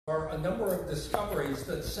are a number of discoveries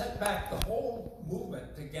that set back the whole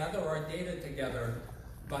movement to gather our data together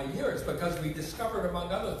by years, because we discovered,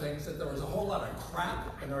 among other things, that there was a whole lot of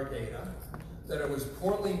crap in our data, that it was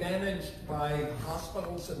poorly managed by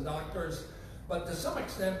hospitals and doctors, but to some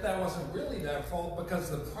extent that wasn't really their fault because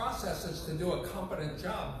the processes to do a competent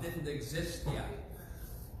job didn't exist yet.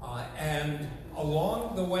 And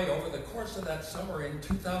along the way, over the course of that summer in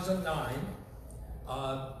 2009,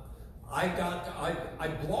 I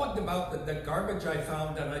blogged about the garbage I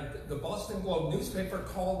found, and the Boston Globe newspaper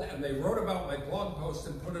called and they wrote about my blog post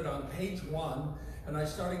and put it on page 1, and I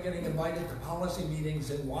started getting invited to policy meetings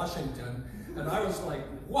in Washington, and I was like,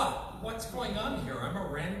 what's going on here? I'm a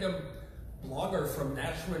random blogger from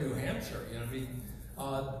Nashua, New Hampshire, you know what I mean?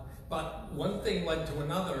 But one thing led to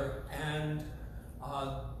another, and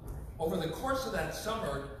over the course of that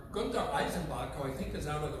summer, Gunther Eisenbach, who I think is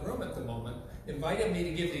out of the room at the moment, invited me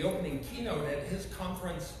to give the opening keynote at his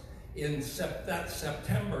conference in that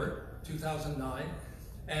September 2009,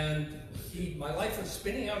 and my life was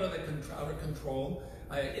spinning out of control.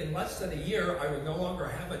 In less than a year, I would no longer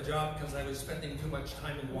have a job because I was spending too much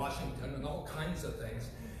time in Washington and all kinds of things.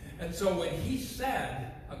 And so when he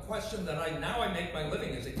said a question that now I make my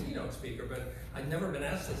living as a keynote speaker, but I'd never been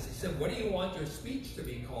asked this. He said, "What do you want your speech to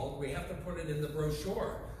be called? We have to put it in the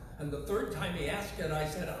brochure." And the third time he asked it, I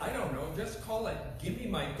said, "I don't know, just call it, 'Give me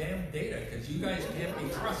my damn data,' because you guys can't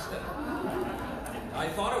be trusted." I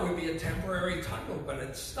thought it would be a temporary title, but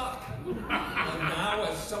it stuck. And now,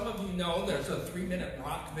 as some of you know, there's a 3-minute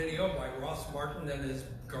rock video by Ross Martin and his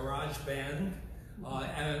garage band.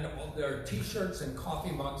 And there are t-shirts and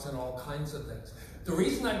coffee mugs and all kinds of things. The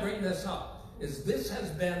reason I bring this up is this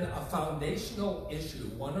has been a foundational issue,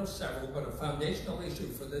 one of several, but a foundational issue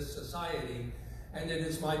for this society. And it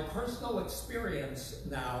is my personal experience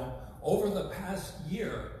now, over the past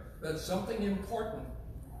year, that something important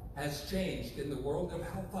has changed in the world of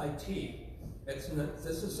health IT.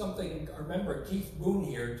 This is something, I remember Keith Boone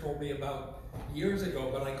here told me about years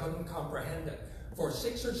ago, but I couldn't comprehend it. For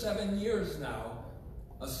 6 or 7 years now,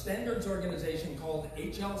 a standards organization called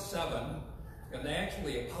HL7, and they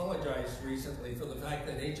actually apologized recently for the fact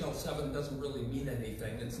that HL7 doesn't really mean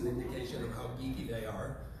anything. It's an indication of how geeky they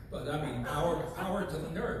are. But I mean, power to the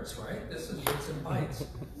nerds, right? This is bits and bytes.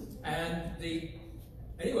 And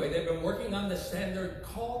anyway, they've been working on this standard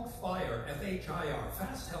called FHIR, F-H-I-R,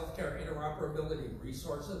 Fast Healthcare Interoperability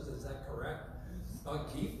Resources. Is that correct?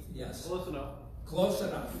 Keith? Yes. Close enough. Close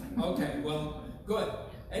enough. Okay, well, good.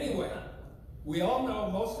 Anyway, we all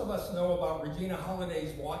know, most of us know about Regina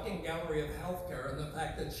Holliday's Walking Gallery of Healthcare and the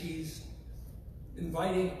fact that she's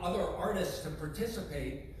inviting other artists to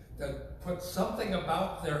participate to put something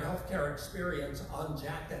about their healthcare experience on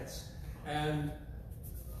jackets. And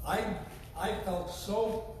I felt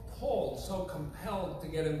so pulled, so compelled to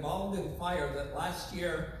get involved in FHIR that last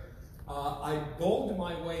year I bowled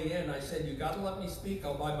my way in. I said, "You gotta let me speak.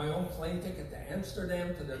 I'll buy my own plane ticket to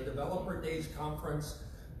Amsterdam to the Developer Days conference,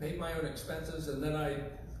 paid my own expenses," and then I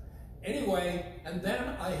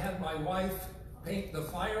had my wife paint the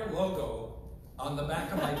FHIR logo on the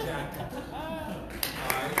back of my jacket. All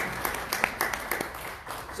right.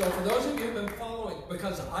 So for those of you who've been following,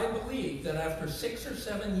 because I believe that after 6 or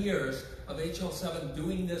 7 years of HL7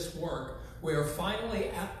 doing this work, we are finally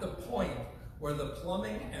at the point where the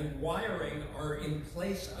plumbing and wiring are in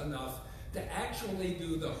place enough to actually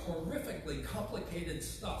do the horrifically complicated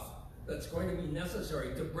stuff that's going to be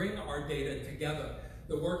necessary to bring our data together.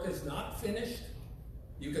 The work is not finished.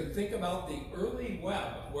 You can think about the early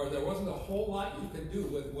web, where there wasn't a whole lot you could do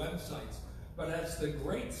with websites. But as the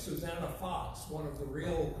great Susanna Fox, one of the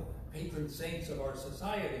real patron saints of our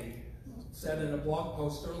society, said in a blog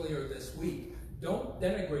post earlier this week, don't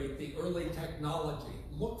denigrate the early technology.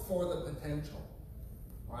 Look for the potential,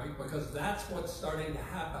 right? Because that's what's starting to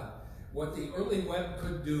happen. What the early web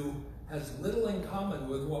could do has little in common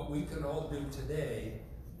with what we can all do today.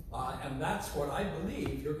 And that's what I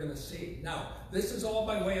believe you're going to see. Now, this is all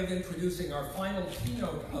by way of introducing our final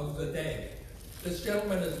keynote of the day. This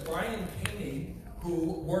gentleman is Brian Caney,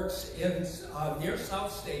 who works near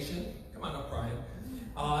South Station. Come on up, Brian.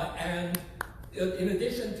 And in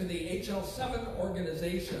addition to the HL7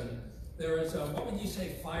 organization, there is what would you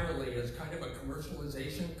say Firely is kind of a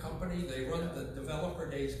commercialization company. They run the Developer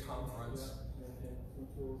Days conference.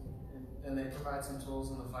 And they provide some tools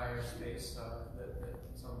in the FHIR space that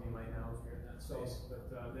some of you might know if you're in that space. But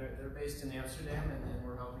they're based in Amsterdam, and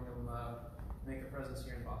we're helping them make a presence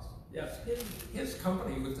here in Boston. Yes, his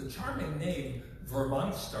company with the charming name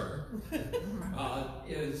Vermonster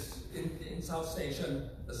is in South Station,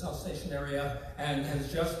 the South Station area, and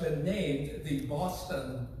has just been named the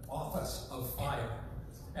Boston office of FHIR.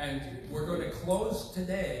 And we're going to close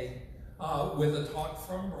today with a talk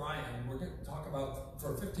from Brian. We're going to talk about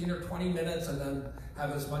for 15 or 20 minutes and then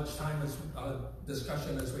have as much time as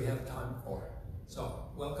discussion as we have time for. So,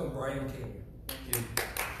 welcome Brian King. Thank you.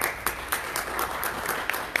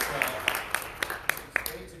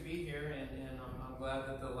 It's great to be here, and I'm glad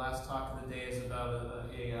that the last talk of the day is about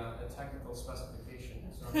a technical specification.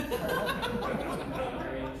 So I'm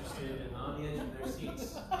very interested and on the edge of their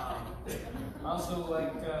seats. I also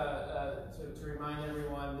like to remind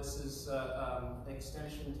everyone this is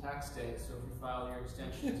extension tax day, so if you file your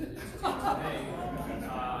extension today,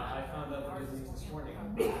 I found out the good news this morning.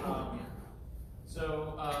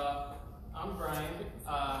 I'm Brian.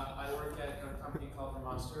 I work at a company called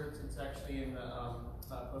Vermonster. It's actually in the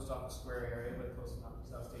Post Office Square area, but close enough to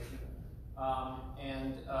South Station.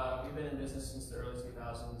 We've been in business since the early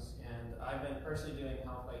 2000s, and I've been personally doing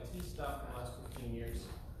health IT stuff for the last 15 years.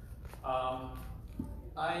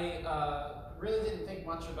 I really didn't think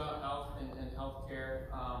much about health and healthcare,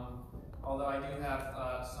 although I do have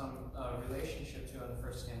some relationship to it on a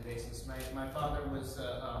first-hand basis. My father was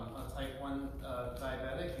a type 1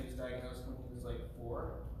 diabetic. He was diagnosed when he was like 4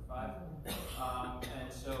 or 5.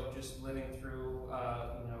 And so just living through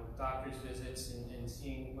doctor's visits and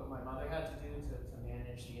seeing what my mother had to do to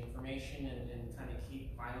manage the information and kind of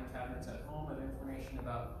keep filing cabinets at home of information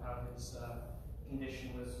about how his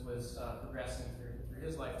condition was progressing through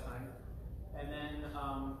his lifetime. And then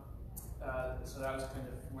so that was kind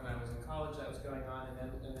of when I was in college that was going on, and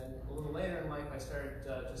then a little later in life I started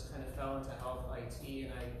just kind of fell into health IT,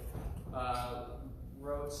 and I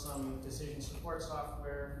wrote some decision support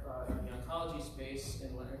software in the oncology space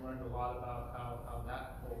and learned a lot about how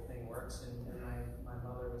that whole thing works. And my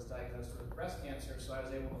mother was diagnosed with breast cancer, so I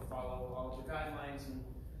was able to follow all of the guidelines, and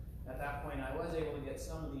at that point I was able to get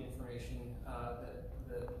some of the information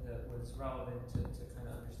that was relevant to kind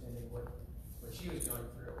of understanding what she was going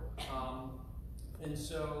through.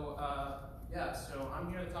 So I'm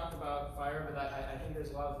here to talk about fire, but I think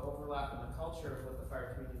there's a lot of overlap in the culture of what the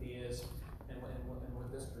fire community is and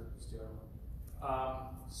what this group is doing.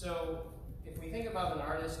 So if we think about an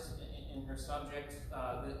artist in her subject,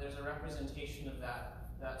 there's a representation of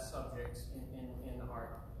that subject in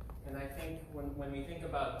art. And I think when we think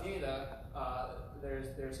about data,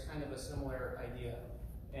 there's kind of a similar idea.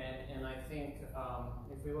 And I think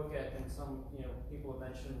if we look at, and some people have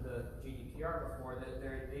mentioned the GDPR before, that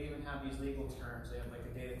they even have these legal terms. They have like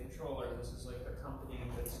a data controller. This is like the company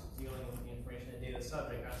that's dealing with the information, a data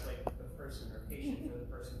subject. That's like the person or patient for the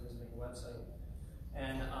person visiting the website.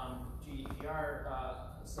 And GDPR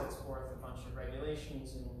sets forth a bunch of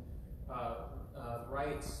regulations and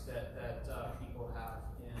rights that people have.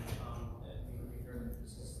 And we heard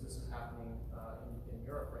this is happening in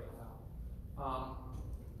Europe right now.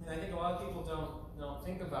 And I think a lot of people don't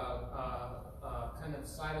think about kind of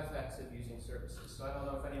side effects of using services. So I don't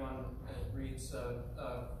know if anyone reads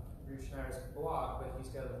Bruce Schneider's blog, but he's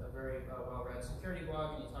got a very well-read security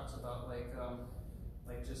blog, and he talks about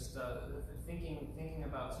just thinking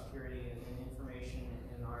about security and information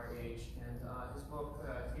in our age. And his book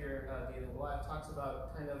here, Data Live, talks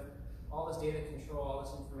about kind of all this data control, all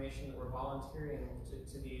this information that we're volunteering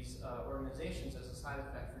to these organizations as a side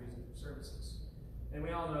effect for using services. And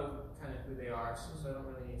we all know kind of who they are, so I don't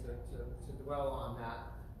really need to dwell on that.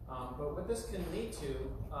 But what this can lead to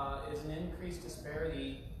is an increased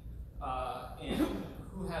disparity in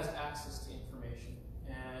who has access to information,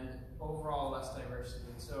 and overall less diversity.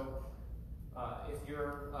 And so if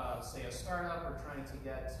you're, say, a startup or trying to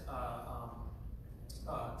get,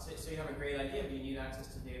 say you have a great idea, but you need access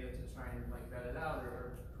to data to try and vet it out,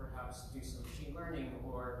 or perhaps do some machine learning,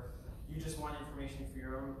 or you just want information for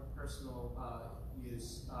your own personal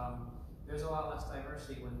use. There's a lot less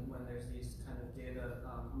diversity when there's these kind of data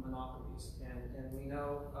monopolies. And we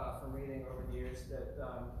know from reading over the years that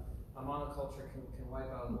a monoculture can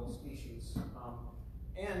wipe out a whole species.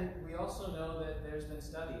 And we also know that there's been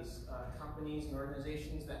studies, companies and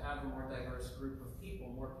organizations that have a more diverse group of people,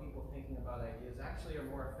 more people thinking about ideas, actually are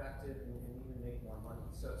more effective and even make more money.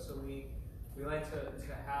 So we like to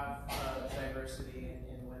have diversity,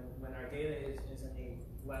 and when our data is in a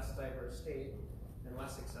less diverse state and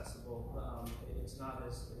less accessible, it's not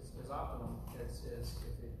as optimum as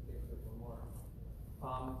if it were more.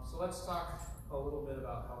 So let's talk a little bit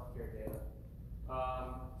about healthcare data.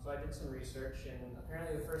 So I did some research, and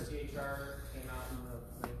apparently the first EHR came out in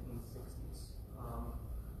the 1960s.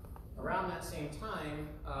 Around that same time,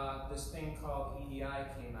 this thing called EDI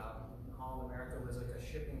came out. Holland America was like a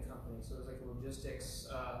shipping company, so it was like a logistics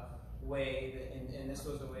way, and this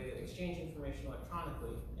was a way to exchange information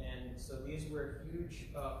electronically. And so these were huge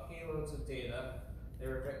payloads of data They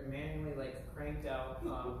were manually like cranked out,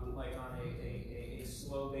 like on a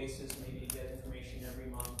slow basis, maybe to get information every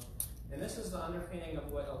month. And this is the underpinning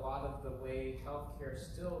of what a lot of the way healthcare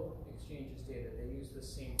still exchanges data. They use the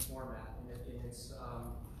same format, and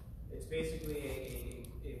it's basically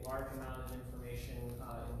a large amount of information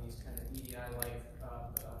in these kind of EDI-like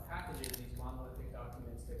packages, these monolithic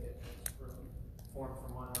documents that get transferred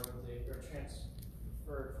from one organization, or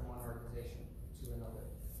transferred from one organization to another.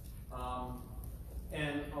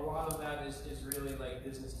 And a lot of that is really like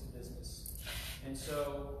business to business. And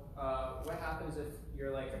so what happens if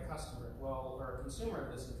you're like a customer, well, or a consumer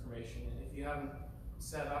of this information, and if you haven't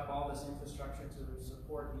set up all this infrastructure to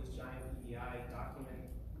support these giant EDI document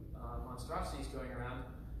monstrosities going around,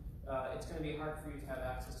 it's going to be hard for you to have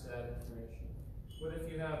access to that information. What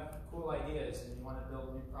if you have cool ideas and you want to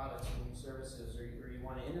build new products and new services, or you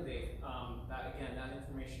want to innovate? That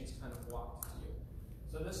information is kind of blocked to you.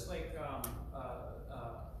 So this like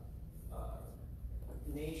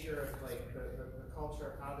nature of like the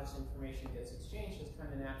culture of how this information gets exchanged has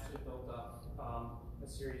kind of naturally built up a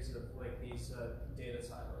series of like these data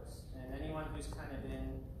silos. And anyone who's kind of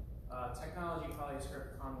in technology probably has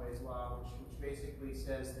heard of Conway's law, which basically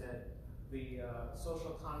says that the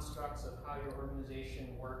social constructs of how your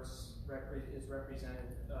organization works is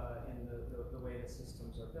represented in the way the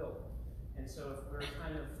systems are built. And so if we're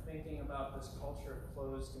kind of thinking about this culture of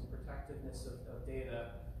closed and protectiveness of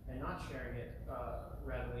data and not sharing it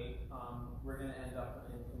readily, we're going to end up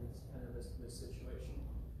in this situation.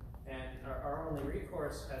 And our only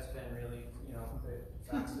recourse has been really, the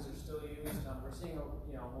faxes are still used. We're seeing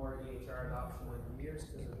more EHR adoption over the years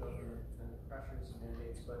because of government kind of pressures and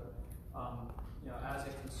mandates. But as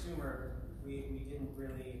a consumer, we didn't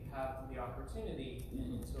really have the opportunity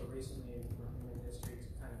until recently in human history to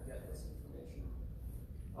kind of get this information.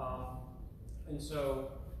 And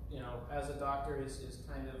so, as a doctor is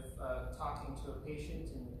kind of talking to a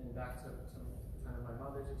patient, and back to kind of my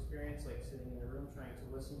mother's experience, like sitting in a room trying to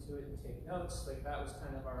listen to it and take notes, like that was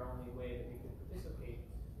kind of our only way that we could participate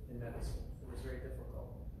in medicine. It was very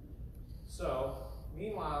difficult. So,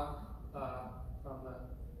 meanwhile, from the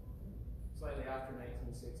slightly after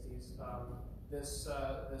 1960s, this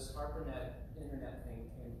ARPANET internet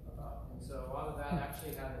thing came about. And so a lot of that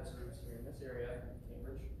actually had its roots here in this area, in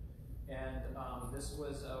Cambridge. And this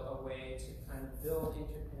was a way to kind of build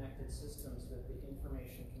interconnected systems that the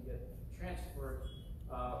information can get transferred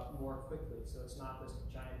more quickly. So it's not this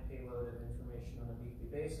giant payload of information on a weekly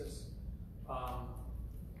basis,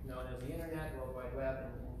 known as the internet, World Wide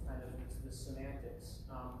Web, and kind of the semantics.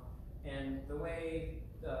 And the way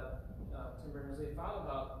Tim Berners-Lee thought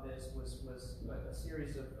about this was a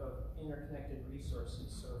series of interconnected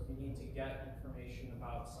resources. So if you need to get information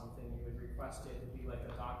about something, you would request it. It would be like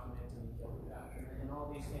a document, and you get it back. And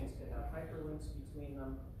all these things could have hyperlinks between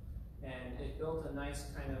them. And it built a nice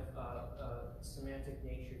kind of semantic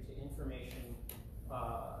nature to information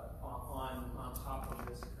on top of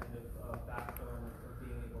this kind of backbone of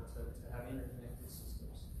being able to have interconnected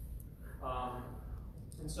systems.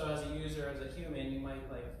 And so as a user, as a human, you might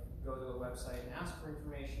like go to a website and ask for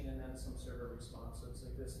information, and then some server response. So it's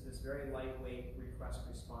like this very lightweight request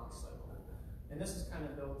response cycle. And this is kind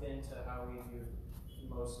of built into how we view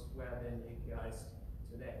most web and APIs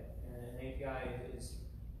today. And an API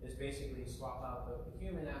is basically swap out the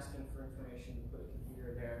human asking for information, put a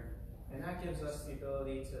computer there. And that gives us the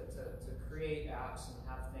ability to create apps and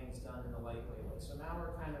have things done in a lightweight way. So now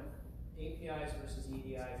we're kind of APIs versus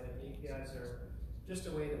EDIs. Like APIs are just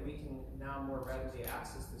a way that we can now more readily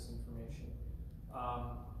access this information.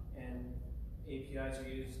 And APIs are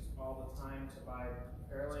used all the time to buy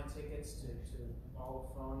airline tickets, to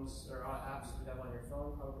all the phones or apps you have on your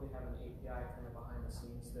phone probably have an API kind of behind the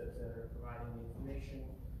scenes that are providing the information,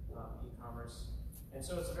 e-commerce. And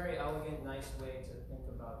so it's a very elegant, nice way to think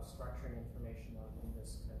about structuring information in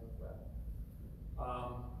this kind of web.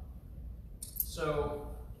 So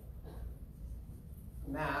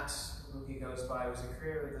Max, who he goes by, was a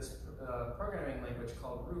creator of this programming language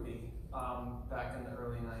called Ruby back in the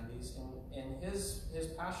early 90s. And his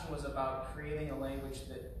passion was about creating a language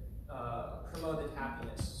that promoted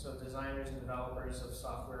happiness. So designers and developers of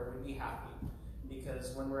software would be happy,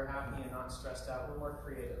 because when we're happy and not stressed out, we're more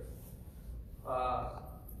creative.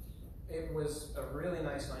 It was a really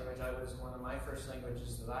nice language. It was one of my first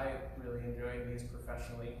languages that I really enjoyed and used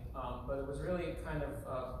professionally. But it was really kind of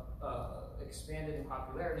expanded in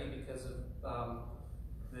popularity because of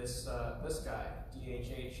this guy,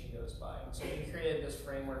 DHH, he goes by. And so he created this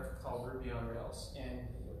framework called Ruby on Rails. And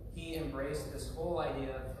he embraced this whole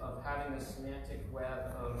idea of having this semantic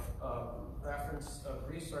web of reference of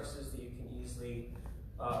resources that you can easily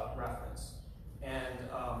reference. And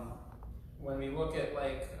when we look at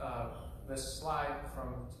like this slide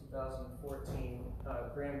from 2014,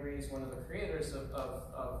 Graham Greaves, one of the creators of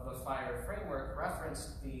the FIRE framework,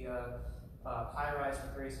 referenced the high-rise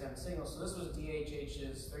with 37 signals. So this was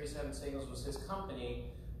DHH's 37 signals was his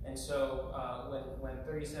company. And so when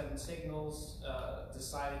 37 signals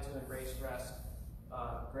decided to embrace REST,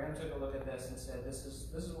 Graham took a look at this and said, this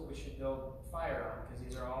is what we should build FIRE on, because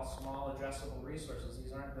these are all small addressable resources.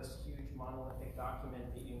 These aren't this huge monolithic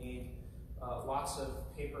document that you need lots of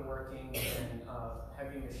paperworking and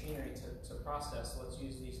heavy machinery to process. Let's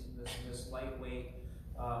use this lightweight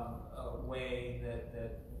way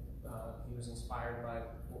that he was inspired by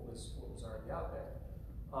what was already out there.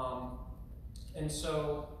 And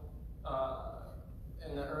so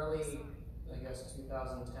in the early, I guess,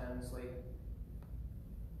 2010s, late,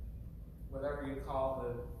 whatever you call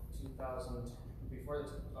the 2000, before the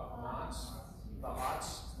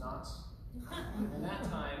knots. In that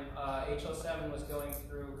time, HL7 was going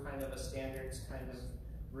through kind of a standards kind of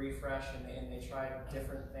refresh, and they tried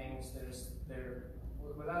different things.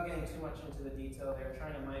 Without getting too much into the detail, they were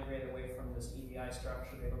trying to migrate away from this EDI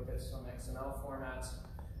structure. They looked at some XML formats,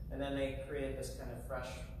 and then they created this kind of fresh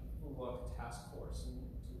look task force in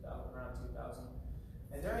around 2000.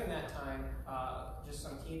 And during that time, just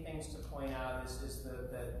some key things to point out is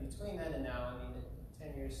that between then and now, I mean,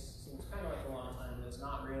 10 years seems kind of like a long time, but it's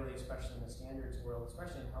not really, especially in the standards world,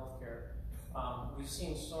 especially in healthcare. We've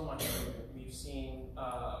seen so much movement. We've seen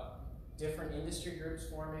different industry groups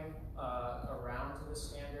forming around this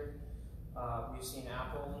standard. We've seen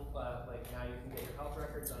Apple, like now you can get your health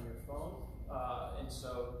records on your phone. And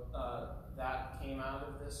so that came out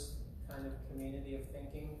of this kind of community of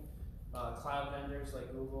thinking. Cloud vendors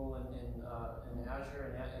like Google and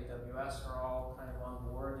Azure and AWS are all kind of on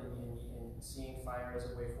board in seeing FIRE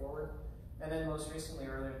as a way forward. And then most recently,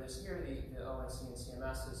 earlier this year, the ONC and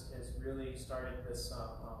CMS has really started this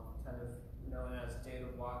kind of known as data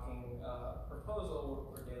blocking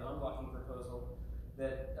proposal, or data unblocking proposal,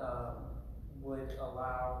 that would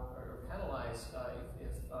allow or penalize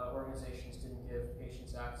if organizations didn't give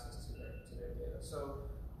patients access to their data. So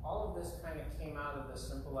all of this kind of came out of this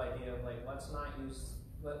simple idea of like, let's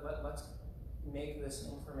make this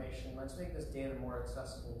information, let's make this data more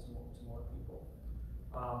accessible to more people.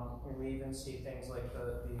 And we even see things like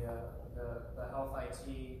the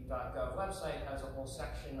healthit.gov website has a whole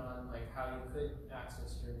section on like how you could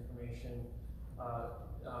access your information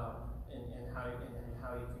and how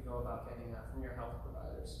you could go about getting that from your health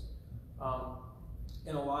providers.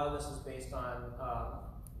 And a lot of this is based on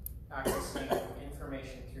accessing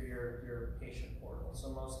information through your patient portal. So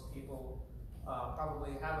most people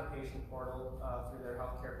probably have a patient portal through their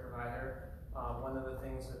healthcare provider. One of the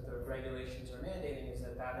things that the regulations are mandating is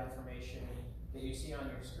that information that you see on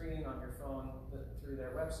your screen, on your phone, through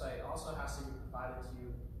their website also has to be provided to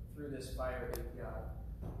you through this FIRE API.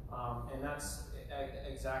 And that's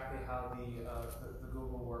exactly how the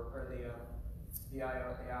Google work, or the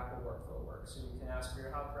Apple workflow works. So you can ask for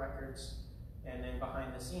your health records, and then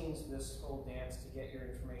behind the scenes, this whole dance to get your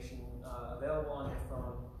information available on your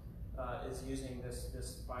phone is using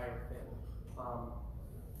this FIRE thing.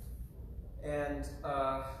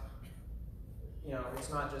 You know, it's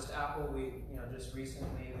not just Apple. Just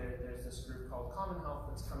recently there's this group called Common Health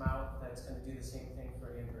that's come out that's going to do the same thing for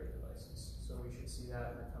Android devices. So we should see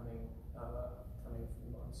that in the coming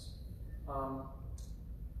few months.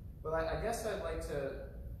 But I guess I'd like to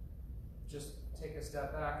just take a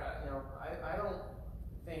step back. I don't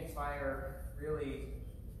think FIRE really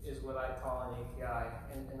is what I call an API,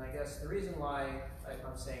 and I guess the reason why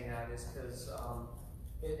I'm saying that is because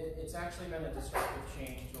it's actually been a disruptive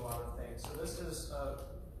change to a lot of things. So this is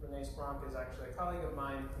Renee Spronk is actually a colleague of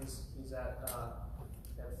mine. He's at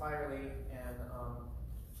Firely, and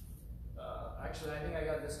actually I think I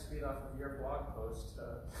got this tweet off of your blog post.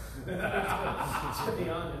 To be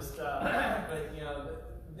honest, but you know.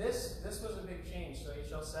 This was a big change. So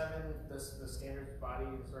HL7, the standards body,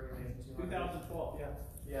 this organization 2012, yeah.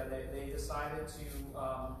 Yeah, they decided to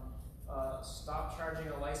stop charging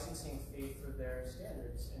a licensing fee for their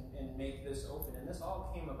standards and make this open. And this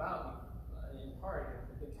all came about in part,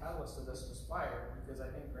 the big catalyst of this was FIRE, because I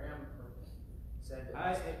think Graham said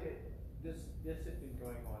that this had been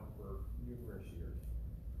going on for numerous years.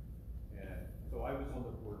 And so I was on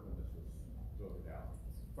the board when this was voted out.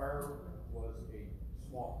 FIRE was a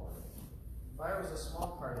small part of it. FIRE was a small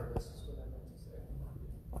part of this, is what I meant to say.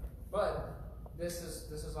 But this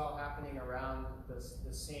is all happening around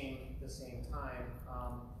the same time,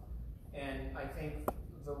 and I think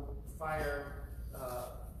the FIRE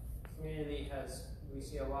community we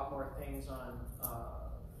see a lot more things on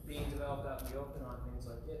being developed out in the open on things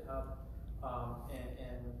like GitHub,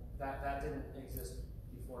 and that didn't exist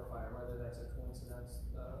before fire, whether that's a coincidence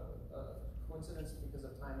because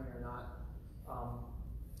of timing or not.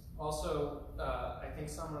 Also, I think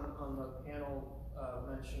someone on the panel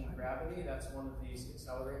mentioned Gravity. That's one of these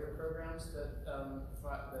accelerator programs that the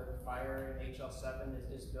Fire and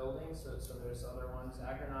HL7 is building. So there's other ones.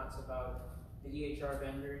 Agronauts about the EHR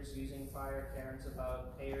vendors using Fire. Karen's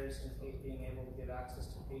about payers and being able to give access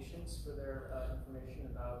to patients for their information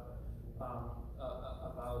about the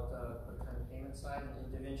kind of payment side.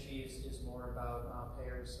 And Da Vinci is more about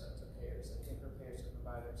payers to payers, I think, or payers to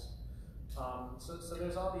providers. So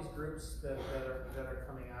there's all these groups that are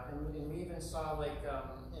coming out, and we even saw, like,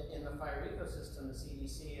 in the fire ecosystem, the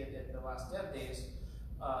CDC at the last Dev Days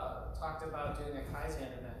talked about doing a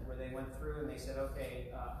Kaizen event where they went through and they said, okay,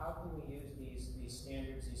 how can we use these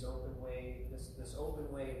standards, this open way of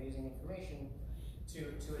using information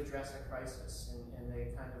to address a crisis, and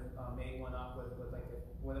they kind of made one up with like,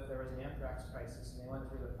 what if there was an anthrax crisis, and they went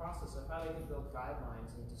through the process of how they could build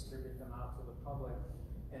guidelines and distribute them out to the public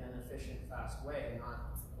in an efficient, fast way,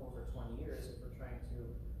 not over 20 years if we're trying to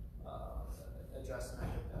address an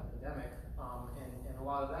epidemic. And a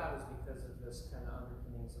lot of that was because of this kind of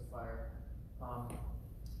underpinnings of fire.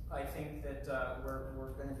 I think that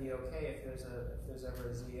we're going to be okay if there's ever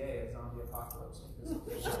a ZA, a zombie apocalypse.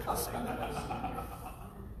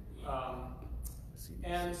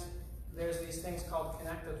 And there's these things called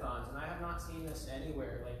connect-a-thons, and I have not seen this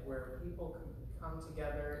anywhere, like where people come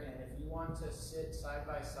together, and if you want to sit side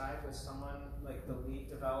by side with someone like the lead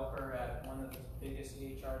developer at one of the biggest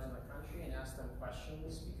EHRs in the country and ask them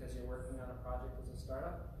questions because you're working on a project as a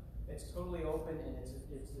startup, it's totally open, and it's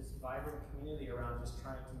this vibrant community around just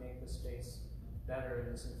trying to make the space better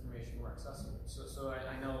and this information more accessible. So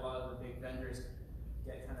I know a lot of the big vendors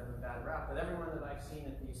get kind of a bad rap, but everyone that I've seen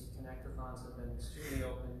at these connect-a-thons have been extremely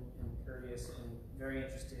open and curious and very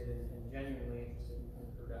interested and genuinely interested in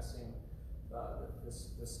progressing this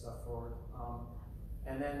stuff forward.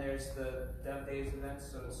 And then there's the Dev Days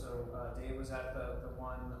events. So Dave was at the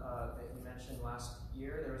one that you mentioned last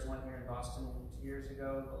year. There was one here in Boston 2 years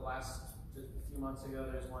ago. A few months ago,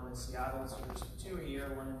 there's one in Seattle. So there's 2 a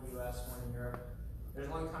year, one in the US, one in Europe. There's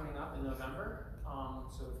one coming up in November.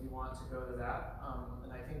 So if you want to go to that,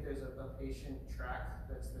 and I think there's a patient track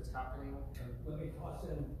that's happening. Let me toss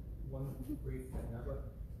in one brief thing.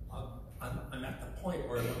 I'm at the point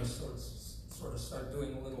where I'm going to sort of start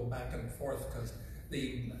doing a little back and forth, because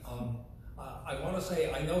I want to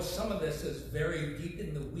say I know some of this is very deep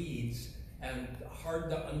in the weeds and hard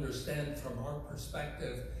to understand from our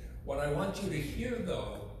perspective. What I want you to hear,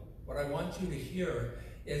 though,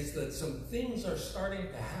 is that some things are starting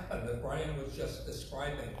to happen that Brian was just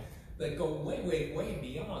describing that go way, way, way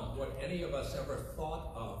beyond what any of us ever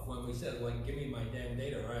thought of when we said, like, give me my damn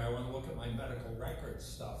data, right? I want to look at my medical records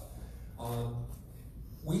stuff.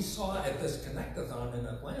 We saw at this Connect-a-thon in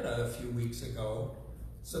Atlanta a few weeks ago,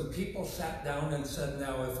 some people sat down and said,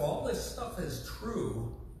 now, if all this stuff is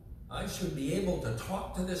true, I should be able to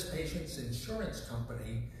talk to this patient's insurance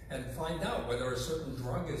company and find out whether a certain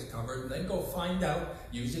drug is covered, and then go find out,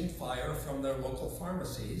 using FHIR from their local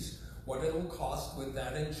pharmacies, what it'll cost with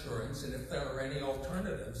that insurance and if there are any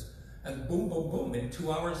alternatives. And boom, boom, boom, in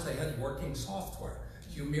 2 hours they had working software.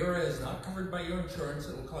 Humira is not covered by your insurance.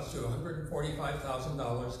 It'll cost you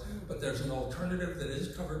 $145,000, but there's an alternative that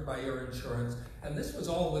is covered by your insurance. And this was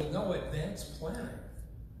all with no advanced planning,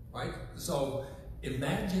 right? So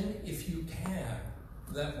imagine, if you can,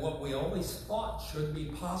 that what we always thought should be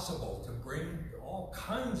possible to bring all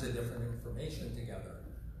kinds of different information together,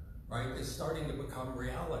 right, is starting to become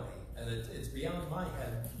reality. And it's beyond my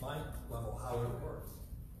head, my level, how it works.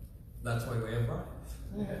 That's why we have Brian.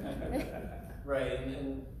 Right,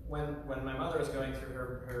 and when my mother was going through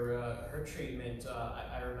her treatment,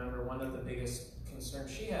 I remember one of the biggest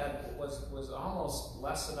concerns she had was almost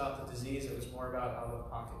less about the disease. It was more about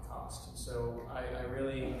out-of-pocket cost. So I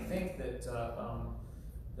really think that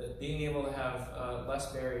that being able to have less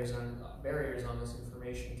barriers on this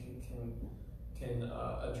information can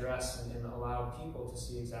address and allow people to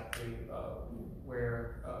see exactly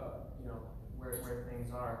where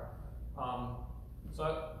things are.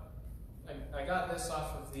 So I got this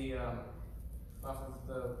off of the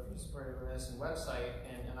Medicine website,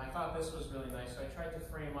 and I thought this was really nice. So I tried to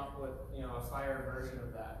frame up with a FHIR version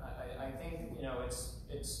of that. I think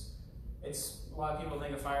it's a lot of people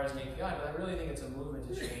think of FHIR as an API, but I really think it's a movement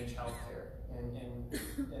to change healthcare,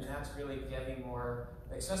 and that's really getting more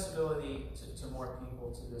accessibility to more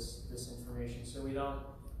people to this information, so we don't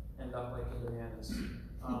end up like the bananas.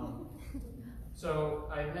 So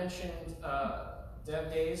I mentioned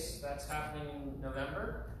Dev Days, that's happening in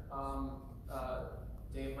November.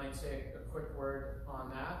 Dave might say a quick word on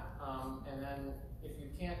that. And then if you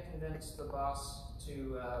can't convince the boss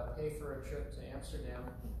to pay for a trip to Amsterdam,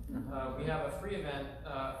 we have a free event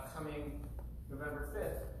coming November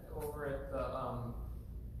 5th over at the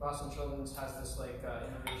Boston Children's has this like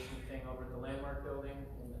innovation thing over at the Landmark building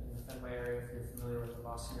in the Fenway area, if you're familiar with the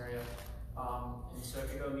Boston area. And so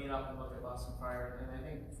if you go meet up and look at Boston Fire, and I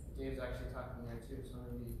think Dave's actually talking there too, so I'm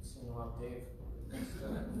going to be seeing a lot of Dave.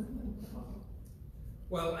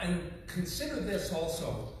 Well, and consider this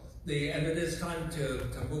also, and it is time to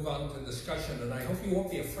move on to discussion, and I hope you won't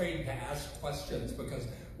be afraid to ask questions, because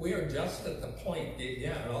we are just at the point,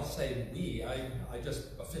 yeah, and I'll say we, I just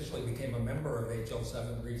officially became a member of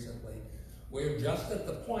HL7 recently. We're just at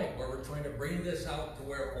the point where we're trying to bring this out to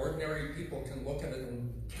where ordinary people can look at it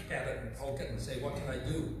and kick at it and poke it and say, what can I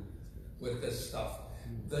do with this stuff?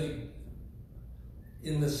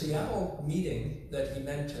 In the Seattle meeting that he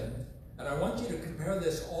mentioned, and I want you to compare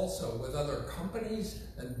this also with other companies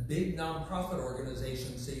and big nonprofit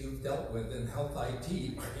organizations that you've dealt with in health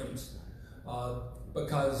IT,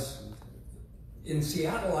 because in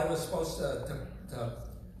Seattle I was supposed to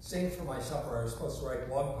sing for my supper. I was supposed to write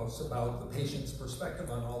blog posts about the patient's perspective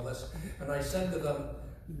on all this, and I said to them,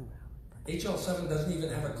 HL7 doesn't even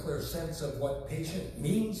have a clear sense of what patient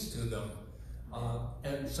means to them.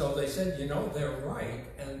 And so they said, you know, they're right.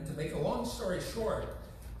 And to make a long story short,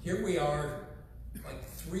 here we are, like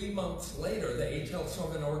 3 months later, the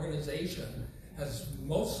HL7 organization has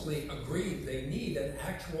mostly agreed they need an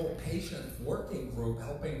actual patient working group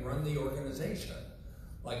helping run the organization.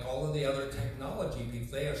 Like all of the other technology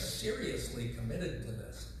people, they are seriously committed to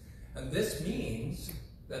this. And this means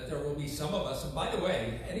that there will be some of us, and by the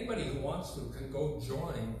way, anybody who wants to can go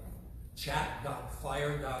join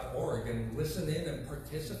chat.fire.org and listen in and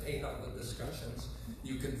participate on the discussions.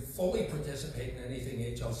 You can fully participate in anything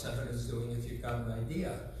HL7 is doing if you've got an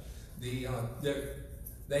idea.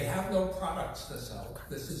 They have no products to sell.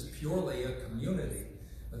 This is purely a community.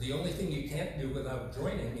 The only thing you can't do without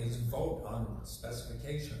joining is vote on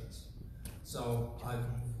specifications. So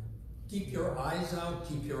keep your eyes out,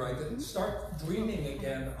 start dreaming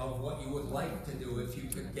again of what you would like to do if you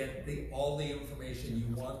could get all the information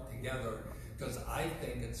you want together, because I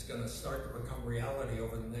think it's going to start to become reality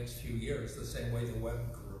over the next few years, the same way the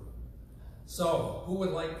web grew. So, who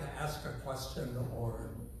would like to ask a question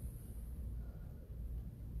or?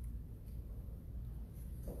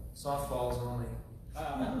 Softballs only.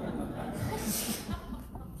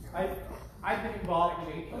 I've been involved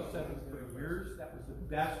in HL7 for years. That was the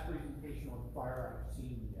best presentation on fire I've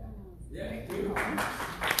seen yet. Yeah.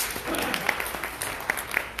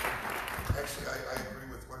 Actually, I agree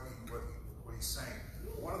with what he's saying.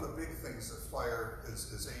 One of the big things that fire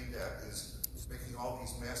is aimed at is making all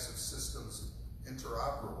these massive systems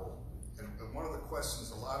interoperable. And one of the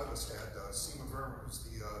questions a lot of us had, Seema Verma, who's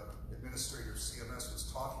the administrator of CMS,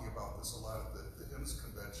 was talking about this a lot at the HIMSS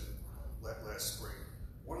convention last spring.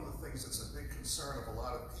 One of the things that's a big concern of a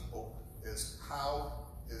lot of people is how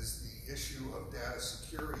is the issue of data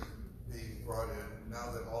security being brought in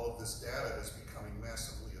now that all of this data is becoming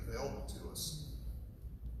massively available to us.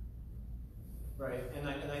 Right, and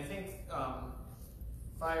I think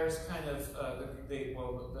Fire's kind of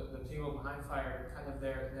the people behind Fire, kind of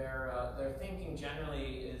their thinking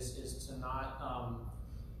generally is to not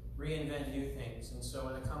reinvent new things. And so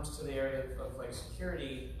when it comes to the area of like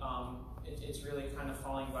security, it's really kind of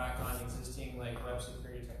falling back on existing like web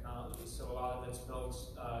security technologies. So a lot of it's built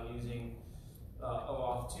using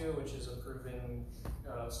OAuth 2, which is a proven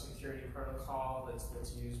security protocol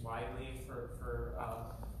that's used widely for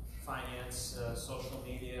finance, social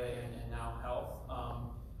media, and now health.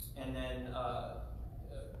 And then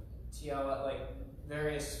TL, like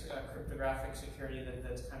various cryptographic security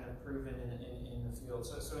that's kind of proven in the field.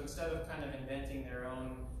 So instead of kind of inventing their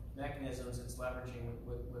own mechanisms, it's leveraging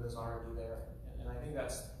what is already there. And I think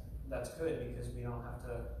that's good, because we don't have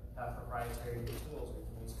to have proprietary tools. We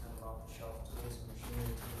can use kind of off-the-shelf tools and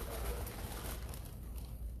machinery to do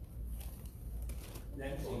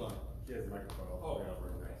that. Hold on. She has a microphone. Oh,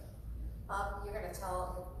 you're going to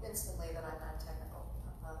tell instantly that I'm not technical,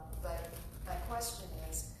 but my question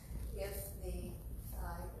is,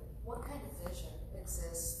 what kind of vision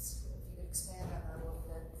exists, if you could expand on that a little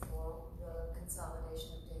bit, for the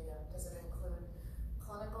consolidation of data? Does it include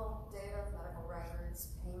clinical data, medical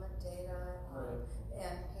records, payment data,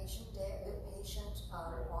 and patient data,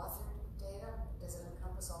 authored data? Does it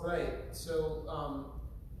encompass all of that? Right. So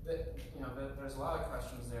there's a lot of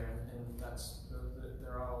questions there, and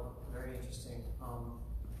they're all very interesting.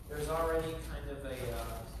 There's already kind of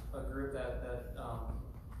a group that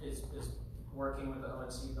is working with the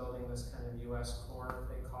ONC building this kind of US core,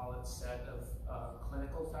 they call it, set of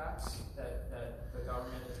clinical facts that the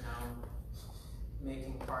government is now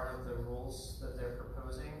making part of the rules that they're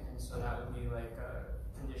proposing. And so that would be like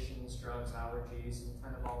conditions, drugs, allergies, and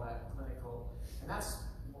kind of all that clinical. And that's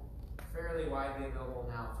fairly widely available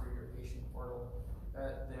now through your patient portal.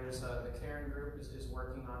 There's the Karen group is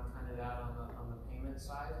working on kind of that on the payment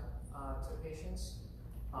side to patients.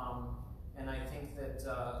 And I think that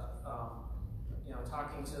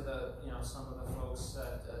talking to some of the folks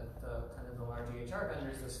at the kind of the large EHR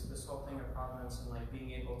vendors, this whole thing of provenance and like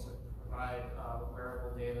being able to provide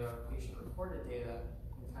wearable data, patient-reported data,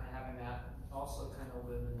 and kind of having that also kind of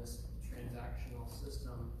live in this transactional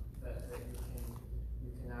system that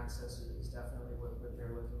you can access is definitely what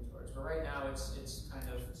they're looking towards. But right now, it's kind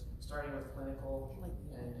of starting with clinical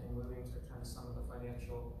and moving to kind of some of the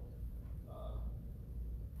financial.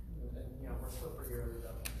 We're still pretty early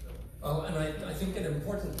though. Well, and I think an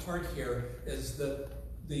important part here is that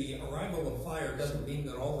the arrival of FHIR doesn't mean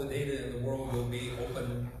that all the data in the world will be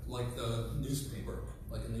open like a newspaper,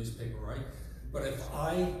 right? But if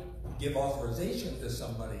I give authorization to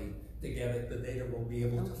somebody to get it, the data will be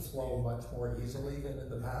able to flow much more easily than in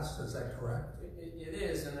the past. Is that correct? It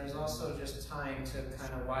is, and there's also just time to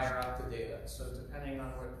kind of wire out the data. So depending on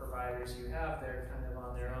what providers you have, they're kind of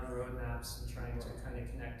on their own roadmaps and trying to kind of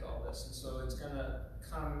connect all this. And so it's going to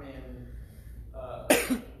come in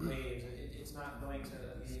waves. It's not going to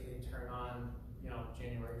immediately turn on,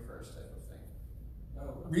 January 1st type of thing.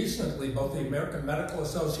 Recently, both the American Medical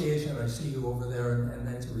Association, I see you over there, and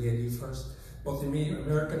Nancy, we had you first. Both the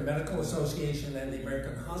American Medical Association and the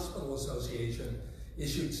American Hospital Association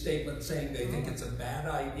issued statements saying they think it's a bad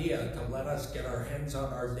idea to let us get our hands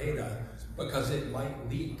on our data because it might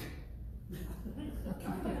leak.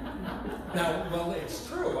 Now, well, it's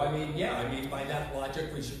true. By that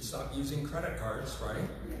logic, we should stop using credit cards, right?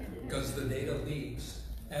 Because the data leaks.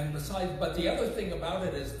 And besides, but the other thing about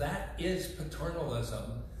it is that is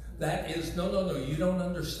paternalism. That is, no, you don't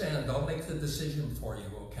understand. I'll make the decision for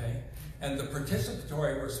you, okay? And the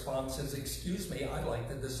participatory response is, excuse me, I'd like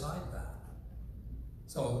to decide that.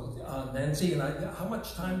 So, Nancy and I, how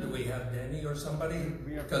much time do we have, Danny or somebody?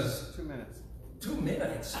 We have 2 minutes. 2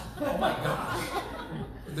 minutes? Oh my gosh.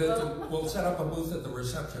 We'll set up a booth at the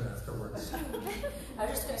reception afterwards. I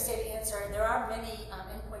was just going to say to answer, there are many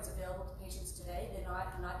endpoints available to patients today.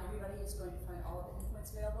 Not everybody is going to find all of the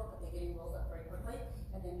endpoints available, but they're getting rolled up very quickly,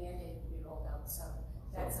 and they're mandated to be rolled out. So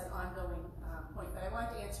that's an ongoing point. But I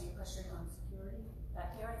wanted to answer your question on security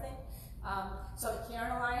back here, I think. So the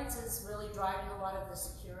Karen Alliance is really driving a lot of the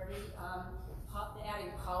security,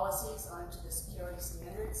 adding policies onto the security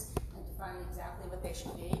standards and defining exactly what they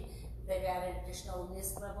should be. They've added additional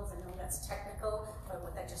NIST levels. I know that's technical, but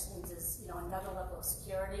what that just means is, another level of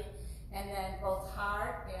security. And then both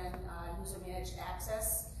hard and user-managed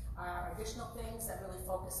access are additional things that really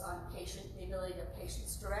focus on the ability to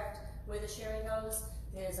patients direct where the sharing goes.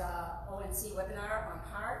 There's a ONC webinar on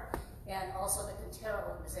HART, and also the Contera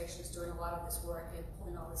organization is doing a lot of this work and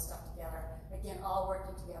pulling all this stuff together. Again, all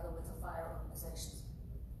working together with the FHIR organizations.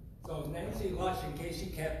 So Nancy Lush, in case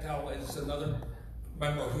you can't tell, is another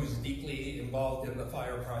member who's deeply involved in the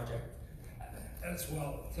FHIR project as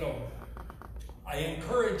well. So I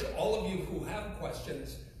encourage all of you who have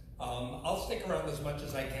questions. I'll stick around as much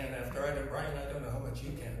as I can after I do. Brian, I don't know how much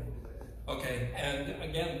you can. Okay, and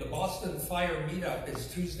again, the Boston FHIR meetup is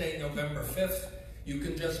Tuesday, November 5th. You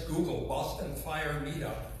can just Google Boston FHIR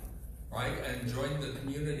meetup, right, and join the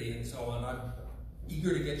community and so on. I'm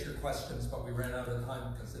eager to get your questions, but we ran out of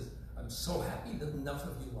time because I'm so happy that enough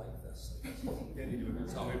of you like this. Do you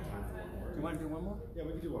want to do one more? Yeah,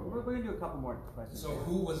 we can do one more. We're going to do a couple more questions. So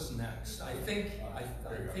who was next? I think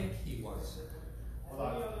he was. Any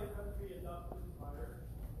other country adopted FHIR?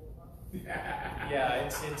 Yeah,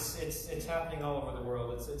 it's happening all over the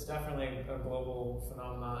world. It's definitely a global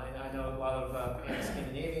phenomenon. I know a lot of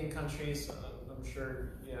Scandinavian countries. I'm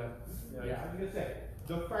sure. Yeah, I was gonna say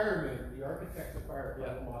the firemen, the architects of fire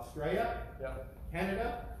from Australia,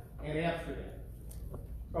 Canada, and Amsterdam.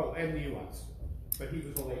 Oh, and the U.S. But he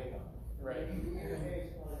was a late one. Right.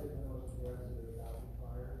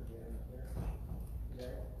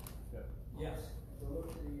 Yes. So look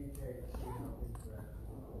at the UK to see how things are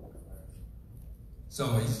actually. So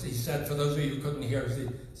he said, for those of you who couldn't hear, he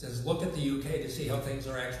says, look at the UK to see how things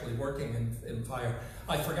are actually working in FHIR.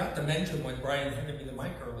 I forgot to mention when Brian handed me the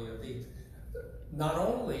mic earlier, not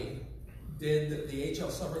only did the HL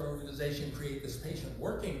Summit Organization create this patient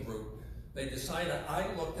working group, they decided, I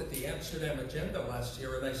looked at the Amsterdam agenda last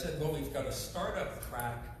year and I said, well, we've got a startup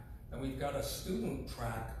track and we've got a student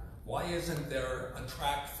track. Why isn't there a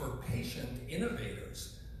track for patient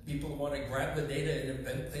innovators? People want to grab the data and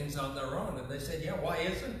invent things on their own. And they said, yeah, why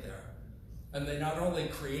isn't there? And they not only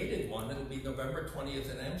created one, it'll be November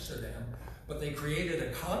 20th in Amsterdam, but they created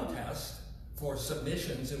a contest for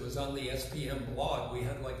submissions. It was on the SPM blog. We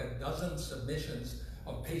had like a dozen submissions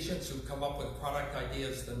of patients who've come up with product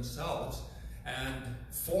ideas themselves. And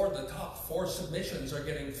the top 4 submissions are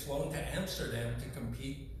getting flown to Amsterdam to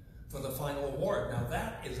compete for the final award. Now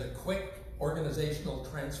that is a quick organizational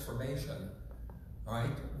transformation, right?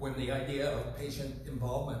 When the idea of patient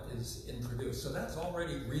involvement is introduced. So that's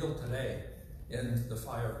already real today in the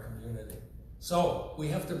FHIR community. So we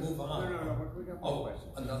have to move on. No, we got one question.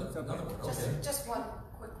 Another one, okay. Just one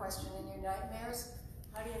quick question. In your nightmares,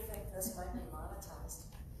 how do you think this might be monetized?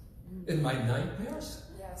 In my nightmares?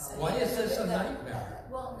 Yes. Why is this a nightmare?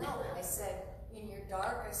 Well, no, I said in your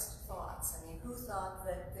darkest thoughts. I mean, who thought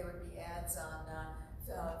that there would be ads on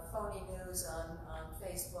phony news on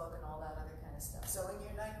Facebook and all that other kind of stuff? So in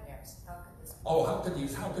your nightmares, how could this be? Oh,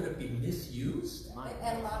 how could it be misused?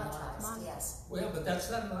 And monetized, yes. Well, but that's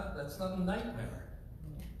not a nightmare.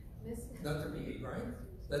 Not to me, right?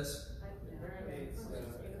 That's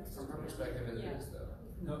From her perspective, it is though.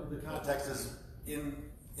 No, the context is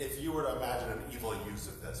if you were to imagine an evil use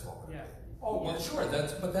of this, what would it be? Oh, well, sure,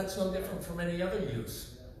 but that's no different from any other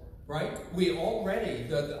use, right? We already,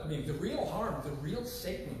 the real harm, the real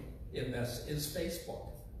Satan in this is Facebook.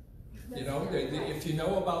 You know, if you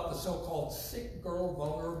know about the so-called sick girl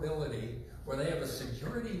vulnerability, where they have a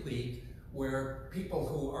security leak where people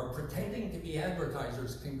who are pretending to be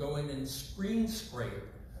advertisers can go in and screen scrape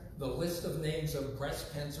the list of names of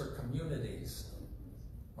breast cancer communities,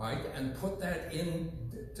 right? And put that in,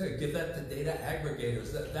 to give that to data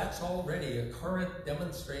aggregators. That's already a current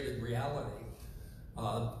demonstrated reality.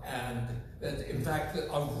 And in fact,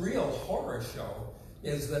 a real horror show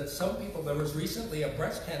is that some people, there was recently a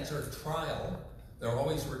breast cancer trial, they're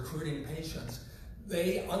always recruiting patients,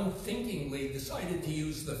 they unthinkingly decided to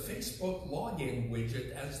use the Facebook login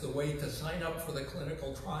widget as the way to sign up for the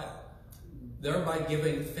clinical trial, thereby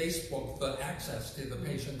giving Facebook the access to the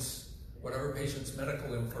patient's, whatever patient's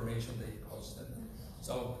medical information they posted.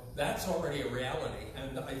 So that's already a reality,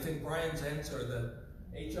 and I think Brian's answer that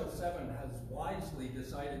HL7 has wisely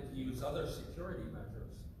decided to use other security measures.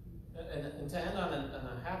 And to end on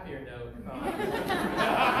a happier note,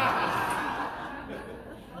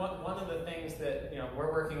 one of the things that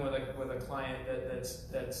we're working with a client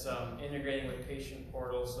that's integrating with patient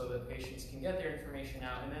portals so that patients can get their information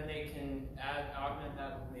out, and then they can augment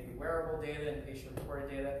that with maybe wearable data and patient-reported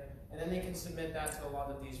data, and then they can submit that to a lot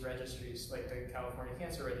of these registries, like the California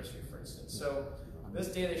Cancer Registry, for instance. So this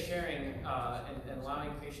data sharing and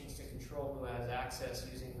allowing patients to control who has access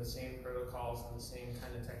using the same protocols and the same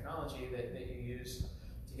kind of technology that you use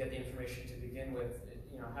to get the information to begin with,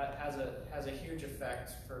 has a huge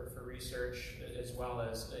effect for research as well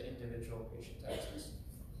as individual patient access.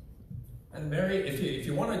 And Mary, if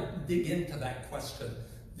you want to dig into that question,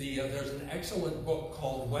 there's an excellent book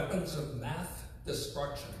called Weapons of Math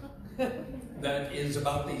Destruction that is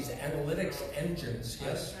about these analytics engines. I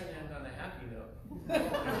was Yes? trying to end on a happy note. I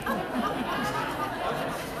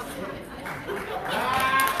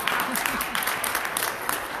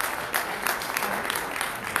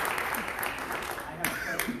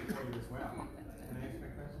have a question for you as well. Can I ask my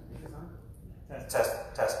question? Is this on?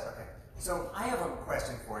 Test. Okay. So I have a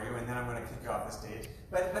question for you, and then I'm going to kick you off the stage.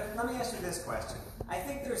 But let me ask you this question. I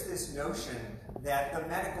think there's this notion that the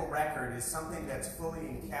medical record is something that's fully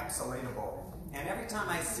encapsulatable. And every time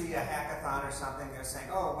I see a hackathon or something, they're saying,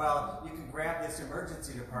 oh, well, you can grab this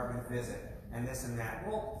emergency department visit and this and that.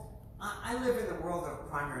 Well, I live in the world of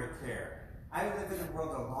primary care. I live in the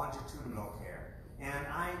world of longitudinal care. And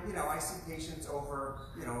I see patients over,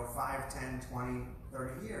 5, 10, 20,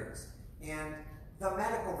 30 years. And the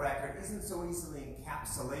medical record isn't so easily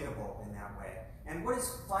encapsulatable in that way. And what is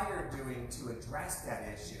FHIR doing to address that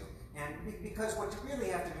issue? And because what you really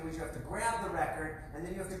have to do is you have to grab the record, and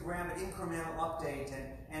then you have to grab an incremental update,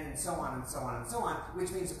 and so on and so on and so on, which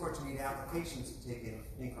means, of course, you need applications to take in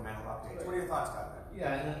incremental updates. What are your thoughts about that?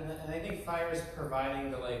 Yeah, and I think FHIR is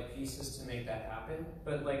providing the pieces to make that happen.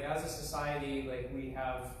 But as a society, we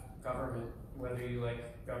have government, whether you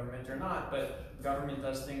like government or not, but government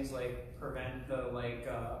does things like prevent the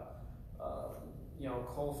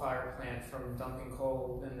coal fire plant from dumping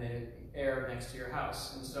coal in the air next to your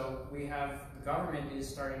house. And so the government is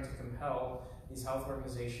starting to compel these health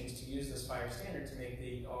organizations to use this FHIR standard to make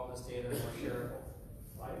all this data more shareable.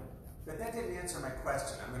 But that didn't answer my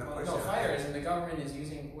question. I'm going to push no, it. FHIR is, and the government is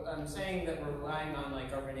using, I'm saying that we're relying on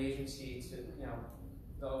government agency to,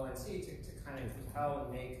 the ONC to kind of compel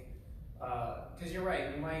and make because you're right,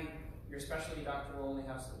 your specialty doctor will only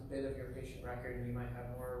have a bit of your patient record, and you might have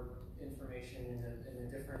more information in a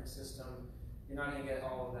different system. You're not going to get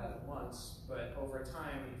all of that at once, but over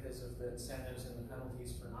time, because of the incentives and the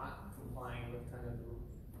penalties for not complying with kind of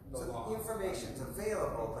the law. So the information's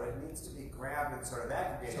available, but it needs to be grabbed and sort of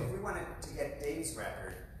aggregated. If we wanted to get Dave's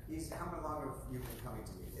record, how long have you been coming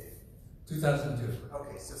to me, Dave? 2002.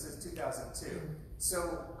 Okay, so since 2002.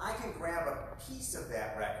 So I can grab a piece of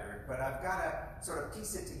that record, but I've got to sort of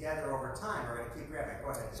piece it together over time, or I'm going to keep grabbing it.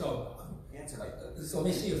 Go ahead. So, answer me. So let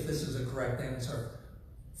me see if this is a correct answer.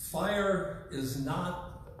 FHIR is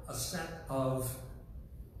not a set of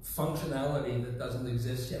functionality that doesn't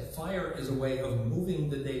exist yet. FHIR is a way of moving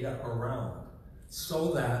the data around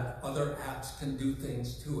so that other apps can do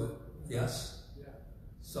things to it. Yes? Yeah.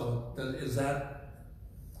 So is that,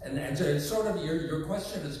 and so it's sort of, your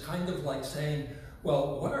question is kind of like saying,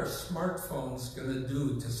 well, what are smartphones going to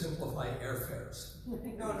do to simplify airfares? No.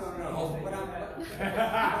 No.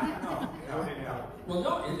 Well,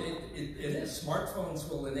 no, it is. Smartphones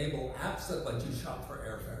will enable apps that let you shop for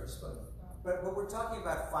airfares, But we're talking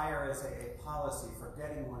about FHIR as a policy for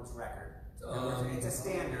getting one's record. It's a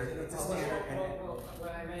standard. It's a standard. Well,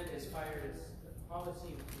 what I meant is FHIR is the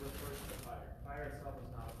policy refers to FHIR. FHIR itself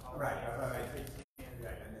is not a policy. Right. I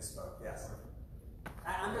misspoke. Yes.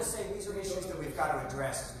 I'm just saying these are issues that we've got to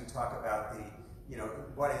address as we talk about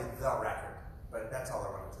what is the record. But that's all I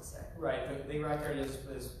wanted to say. Right. The record is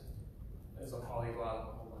a polyglot of a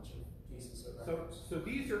whole bunch of pieces of records. So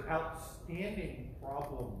these are outstanding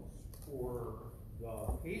problems for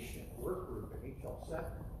the patient work group in HL7.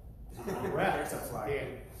 There's a flag.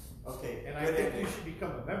 Yeah. Okay. And I think you should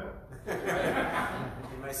become a member.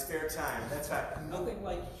 In my spare time. That's right. Nothing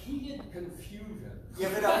like heated confusion.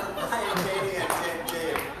 Give it up for Brian, Katie, and Dave. Thank you.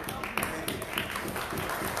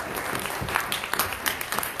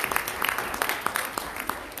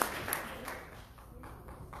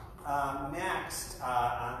 Next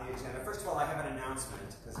on the agenda, first of all, I have an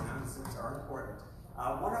announcement, because announcements are important.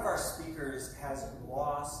 One of our speakers has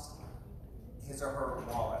lost his or her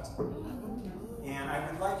wallet. And I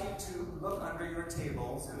would like you to look under your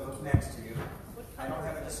tables and look next to you. I don't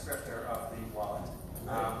have a descriptor of the wallet.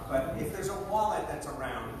 But if there's a wallet that's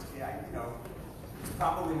around, it's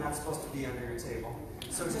probably not supposed to be under your table.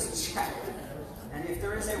 So just check. And if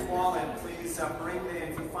there is a wallet, please bring it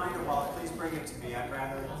in. If you find a wallet, please bring it to me. I'd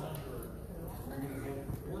rather...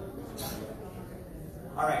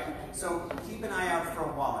 All right, so keep an eye out for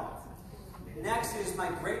a wallet. Next is my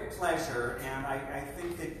great pleasure, and I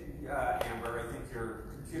think that, Amber, I think your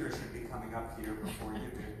computer should be coming up here before you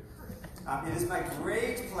do. It is my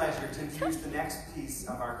great pleasure to introduce the next piece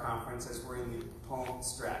of our conference as we're in the home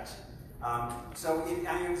stretch.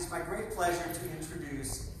 It's my great pleasure to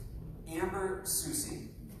introduce Amber Susi,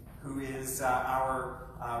 who is our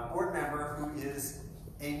board member, who is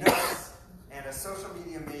a nurse and a social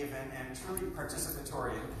media maven and truly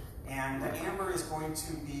participatory. And Amber is going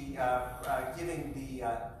to be giving the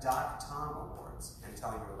Doc Tom Awards and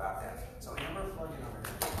telling you about that. So Amber, plug in over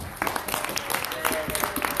here.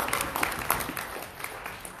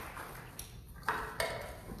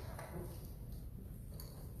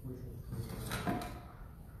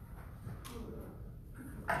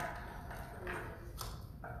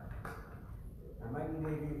 I might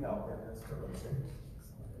need you help, and that's what I'm saying.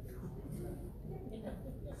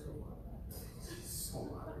 So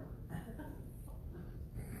much.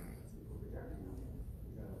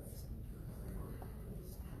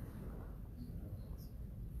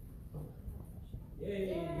 Yay!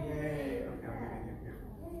 Yay! Okay, I'm gonna get here.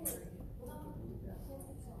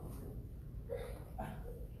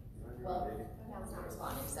 Well, now it's not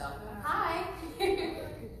responding, so hi! If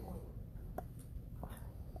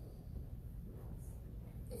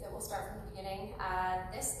it will start from the beginning,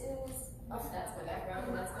 this is, that's the background,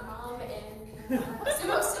 and that's the mom in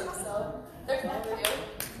sumo suit, so there's that to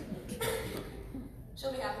do.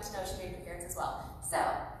 She'll be happy to know she made an appearance as well. So,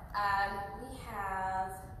 we have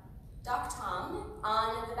Doc Tom.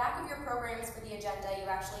 On the back of your programs for the agenda, you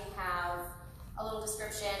actually have a little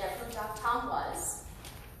description of who Doc Tom was.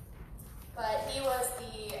 But he was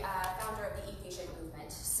the founder of the e-patient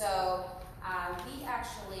movement. So we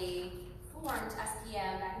actually formed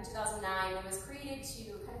SPM back in 2009. It was created to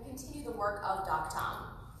kind of continue the work of Doc Tom.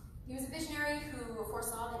 He was a visionary who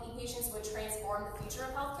foresaw that e-patients would transform the future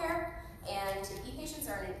of healthcare, and e-patients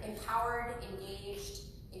are empowered, engaged,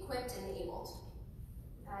 equipped, and enabled.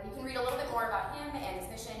 You can read a little bit more about him and his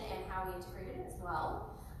mission and how he integrated it as well.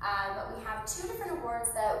 But we have two different awards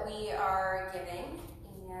that we are giving,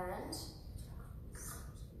 and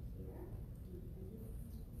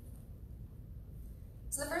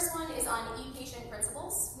So the first one is on e-patient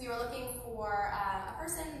principles. We were looking for a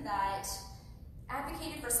person that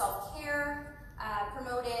advocated for self-care,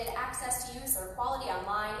 promoted access to use or quality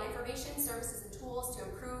online information, services, and tools to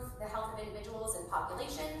improve the health of individuals and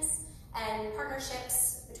populations, and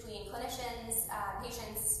partnerships between clinicians,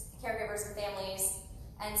 patients, caregivers, and families,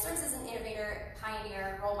 and serves as an innovator,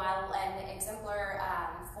 pioneer, role model, and exemplar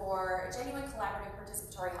for genuine collaborative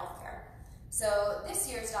participatory healthcare. So this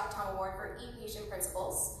year's Doc Tom Award for e-patient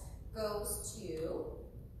principles goes to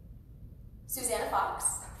Susanna Fox.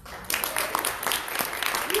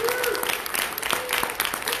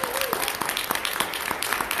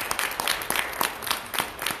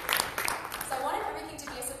 So I wanted everything to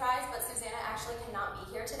be a surprise, but Susanna actually cannot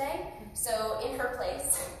be here today. So in her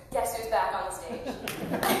place, guess who's back on the stage?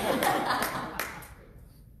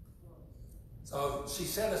 So she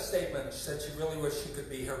sent a statement. She said she really wished she could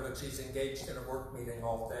be here, but she's engaged in a work meeting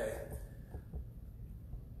all day.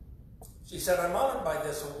 She said, I'm honored by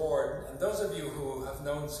this award, and those of you who have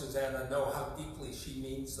known Susanna know how deeply she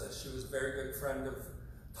means this. She was a very good friend of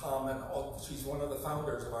Tom, and she's one of the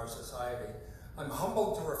founders of our society. I'm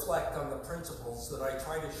humbled to reflect on the principles that I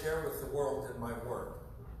try to share with the world in my work.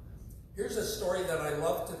 Here's a story that I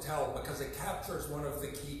love to tell because it captures one of the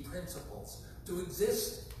key principles: to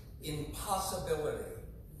exist in possibility.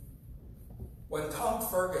 When Tom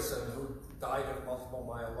Ferguson, who died of multiple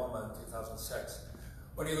myeloma in 2006,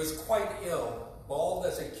 when he was quite ill, bald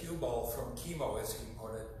as a cue ball from chemo, as he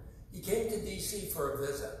put it, he came to DC for a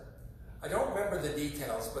visit. I don't remember the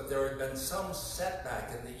details, but there had been some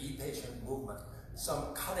setback in the e-patient movement,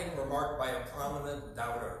 some cutting remark by a prominent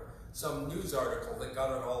doubter, some news article that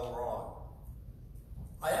got it all wrong.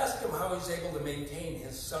 I asked him how he's able to maintain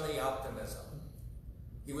his sunny optimism.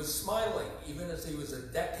 He was smiling even as he was a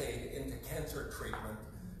decade into cancer treatment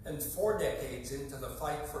and 4 decades into the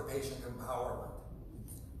fight for patient empowerment.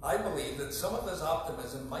 I believe that some of his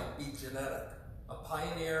optimism might be genetic, a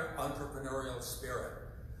pioneer entrepreneurial spirit,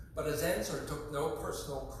 but his answer took no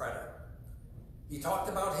personal credit. He talked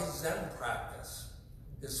about his Zen practice,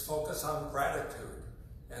 his focus on gratitude,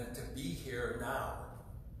 and to be here now.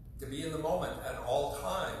 To be in the moment at all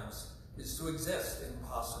times is to exist in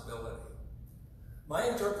possibility. My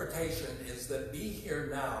interpretation is that be here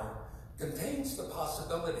now contains the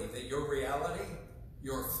possibility that your reality,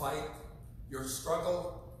 your fight, your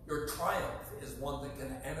struggle, your triumph is one that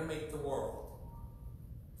can animate the world.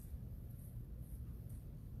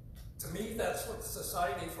 To me, that's what the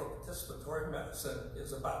Society for Participatory Medicine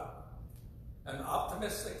is about. An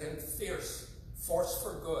optimistic and fierce force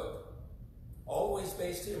for good, always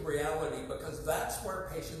based in reality, because that's where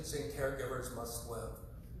patients and caregivers must live.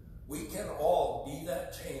 We can all be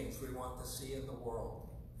that change we want to see in the world.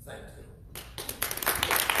 Thank you.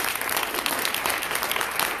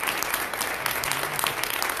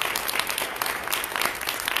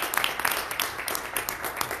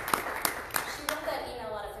 She wrote that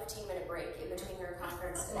email on a 15-minute break in between her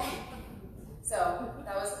conference today. So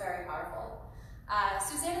that was very powerful.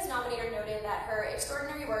 Susanna's nominator noted that her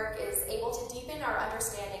extraordinary work is able to deepen our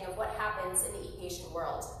understanding of what happens in the e-patient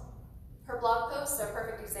world. Her blog posts are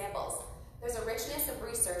perfect examples. There's a richness of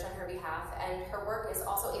research on her behalf, and her work is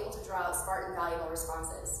also able to draw out smart and valuable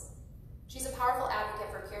responses. She's a powerful advocate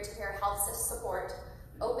for peer-to-peer health support,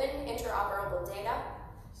 open, interoperable data,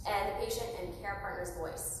 and the patient and care partner's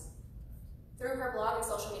voice. Through her blog and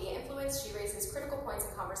social media influence, she raises critical points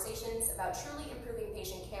in conversations about truly improving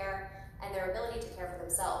patient care and their ability to care for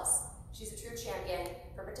themselves. She's a true champion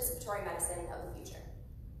for participatory medicine of the future.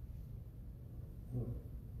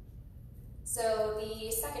 So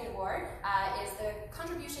the second award is the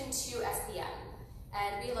contribution to SPM.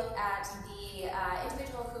 And we look at the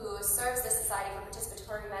individual who serves the Society for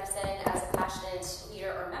Participatory Medicine as a passionate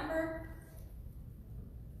leader or member.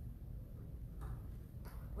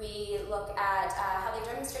 We look at how they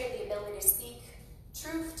demonstrated the ability to speak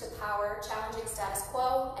truth to power, challenging status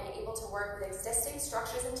quo, and able to work with existing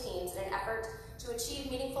structures and teams in an effort to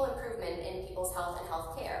achieve meaningful improvement in people's health and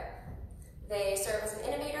health care. They serve as an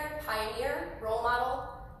innovator, pioneer, role model,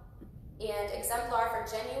 and exemplar for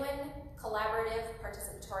genuine, collaborative,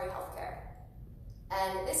 participatory healthcare.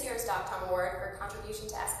 And this year's Doc Tom Award for contribution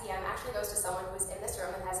to SPM actually goes to someone who's in this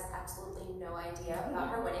room and has absolutely no idea about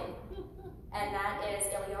her winning, and that is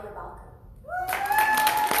Ileana Balka.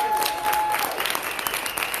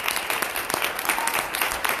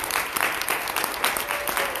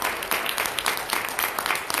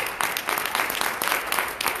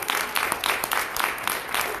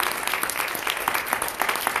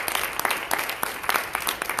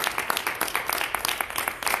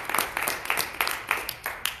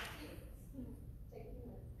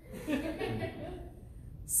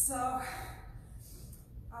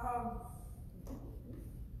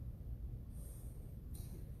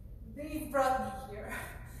 Dave brought me here.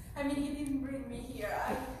 I mean, he didn't bring me here.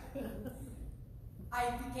 I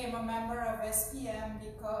became a member of SPM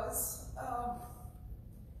because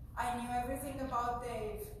I knew everything about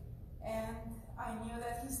Dave, and I knew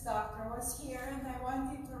that his doctor was here, and I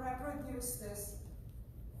wanted to reproduce this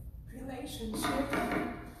relationship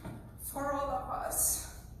for all of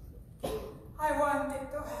us. I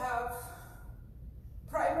wanted to have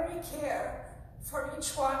primary care for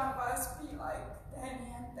each one of us be like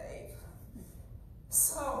Danny and Dave.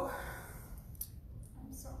 So,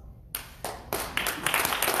 I'm sorry.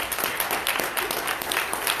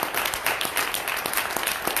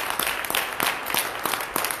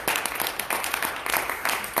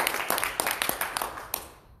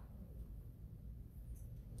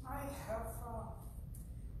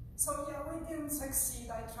 So yeah, we didn't succeed.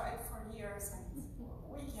 I tried for years, and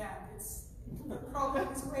we can't. The problem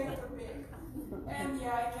is way too big. And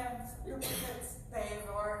yeah, I can't duplicate Dave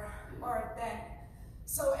or Danny.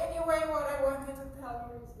 So anyway, what I wanted to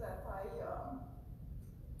tell you is that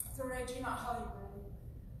to Regina Hollywood,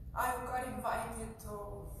 I got invited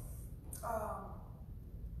to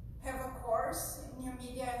have a course in New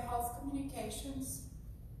Media and Health Communications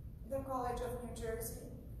at the College of New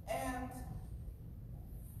Jersey. And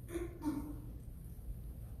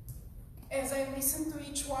as I listened to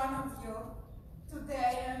each one of you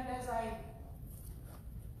today, and as I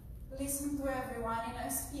listened to everyone in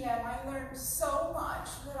SPM, I learned so much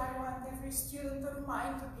that I want every student of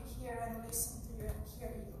mine to be here and listen to you and hear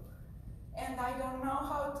you. And I don't know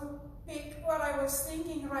how to pick. What I was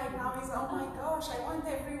thinking right now is, oh my gosh, I want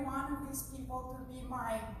every one of these people to be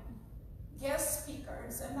my guest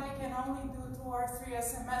speakers, and I can only do 2 or 3 a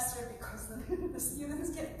semester because the students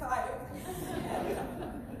get tired.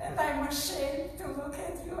 And I'm ashamed to look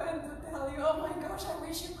at you and to tell you, oh my gosh, I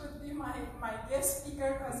wish you could be my guest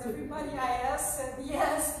speaker, because everybody I asked said,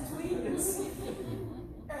 yes, please.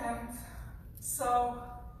 And so,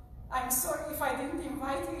 I'm sorry if I didn't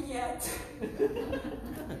invite you yet.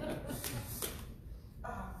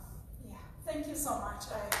 Yeah, thank you so much.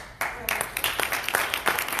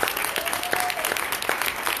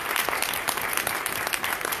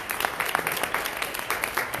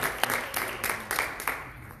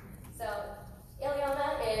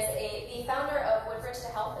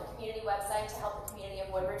 Website to help the community of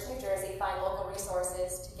Woodbridge, New Jersey find local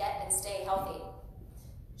resources to get and stay healthy.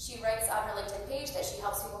 She writes on her LinkedIn page that she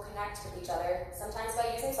helps people connect with each other, sometimes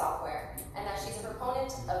by using software, and that she's a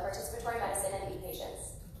proponent of participatory medicine and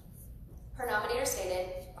e-patients. Her nominator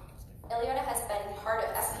stated, Ileana has been part of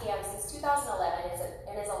SPM since 2011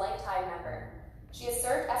 and is a lifetime member. She has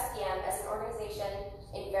served SPM as an organization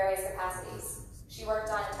in various capacities. She worked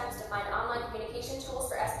on attempts to find online communication tools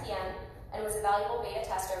for SPM and was a valuable beta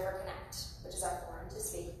tester for Connect, which is our forum to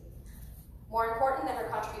speak. More important than her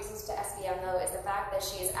contributions to SPM, though, is the fact that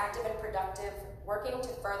she is active and productive, working to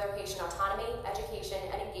further patient autonomy, education,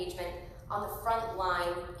 and engagement on the front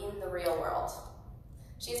line in the real world.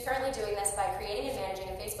 She is currently doing this by creating and managing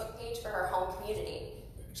a Facebook page for her home community.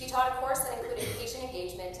 She taught a course that included patient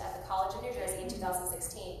engagement at the College of New Jersey in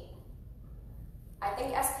 2016. I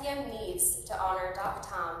think SPM needs to honor Doc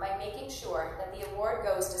Tom by making sure that the award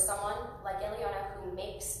goes to someone like Ileana who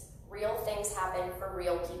makes real things happen for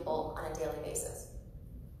real people on a daily basis.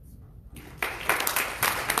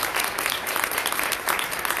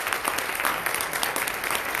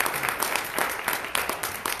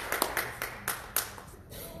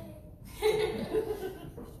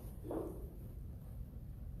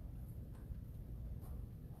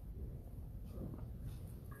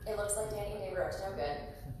 It looks like Danny and Dave are up to no good.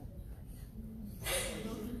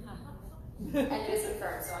 And it is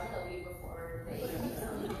confirmed, so I'm going to leave before they... Do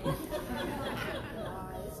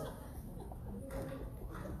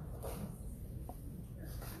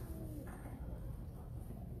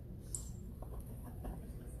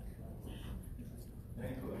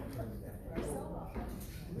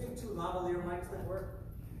we have 2 lavalier mics that work?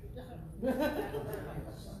 The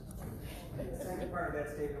second part of that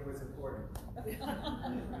statement was important.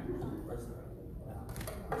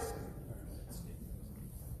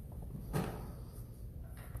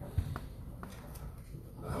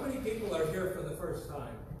 How many people are here for the first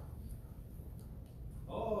time?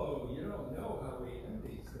 Oh, you don't know how we end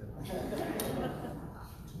these things.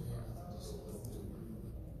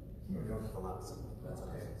 We're going to the last one. That's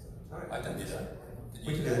okay. All right. I can do that.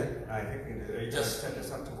 We can do it. I think we can do it. Are you Just set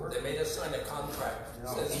this up to work? They made us sign a contract.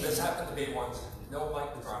 No. Says this happened to be once. No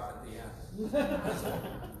mic drop at the end. That's a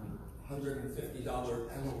 $150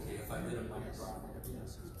 penalty if I did a mic drop.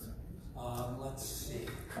 Let's see.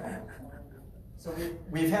 So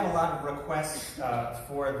we've had a lot of requests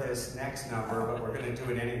for this next number, but we're going to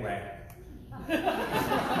do it anyway.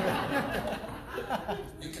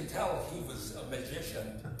 You can tell he was a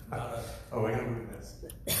magician, not a... Oh, we're going to move this.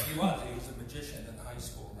 He was a magician in high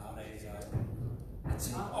school, not a... let's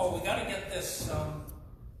see. Oh, we got to get this... now,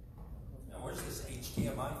 where's this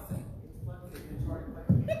HDMI thing?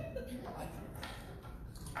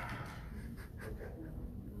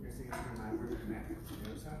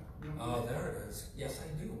 Oh, there it is. Yes, I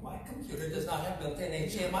do. My computer does not have built-in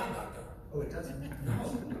HDMI, Doctor. Oh, it doesn't?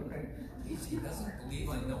 No. Okay. He doesn't believe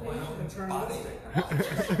I know my own body.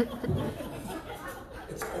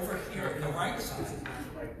 It's over here on the right side.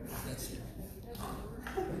 That's it.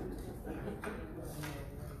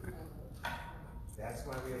 That's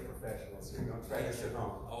why we have professionals here. Don't try this at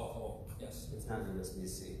home. Oh, yes. It's not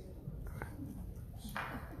USB-C.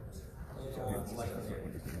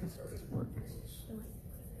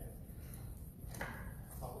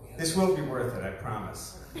 This will be worth it, I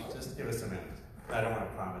promise. Just give us a minute. I don't want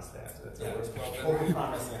to promise that. That's Yeah, what we're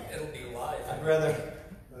promising. It'll be live. I'd rather.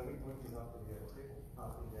 Let me put these up again.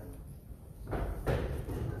 Up again.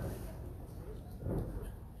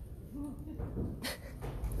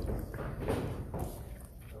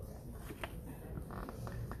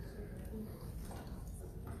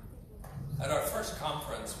 At our first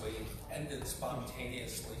conference, we ended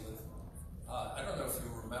spontaneously with, I don't know if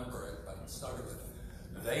you remember it, but it started with,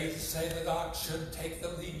 they say the doc should take the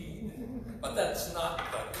lead, but that's not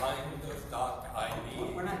the kind of doc I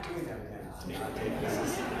need. We're not doing that again.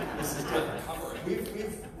 This is different.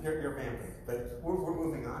 You're vamping, but we're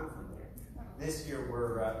moving on from there. This year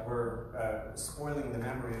we're spoiling the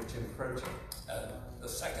memory of Jim Croce. The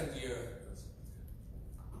second year,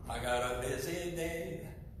 I got a busy day.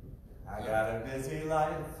 I got a busy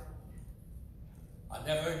life. I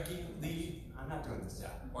never leave. I'm not doing this. Yeah.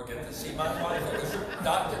 Or get to see my wife. It was,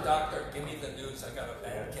 doctor, give me the news. I got a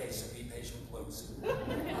bad case of e-patient blues.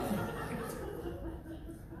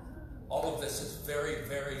 All of this is very,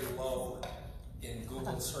 very low in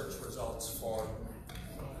Google search results for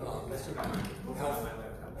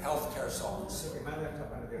healthcare songs. My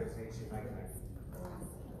laptop under there is HDMI connected.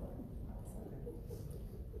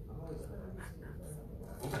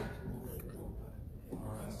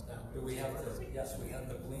 Do we have the, yes, we have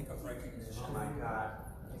the blink of recognition. Oh my God.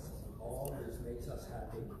 All this makes us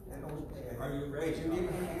happy. Are you ready? Wait, you need,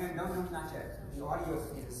 hang on, no, not yet. The audio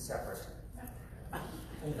feed is separate.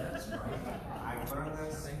 Oh, that's right. I learned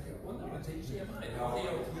this. Thank you. Well, no, it's HDMI. No, it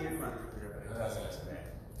can run through, but it doesn't today.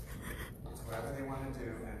 It's whatever they want to do,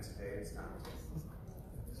 and today it's not.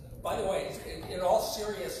 By the way, in all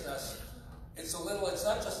seriousness, it's a little, it's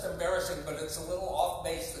not just embarrassing, but it's a little off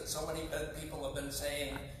base that so many people have been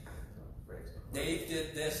saying, Dave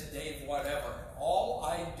did this, Dave whatever. All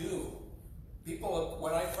I do, people,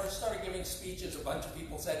 when I first started giving speeches, a bunch of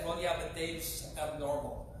people said, well, yeah, but Dave's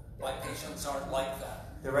abnormal. My patients aren't like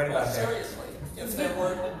that. They're right about that. Seriously, if there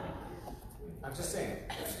were... I'm just saying.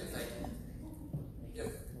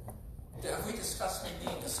 Have we discussed me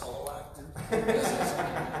being a solo actor?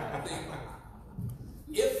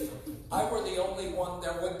 If I were the only one,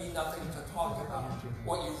 there would be nothing to talk about.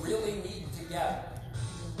 What you really need to get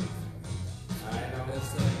I know.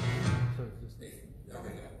 is there we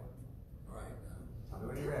go. All right. Tell me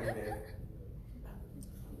when you're ready, Dave.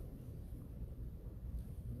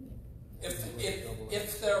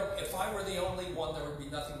 If I were the only one, there would be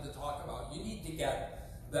nothing to talk about. You need to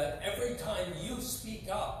get that every time you speak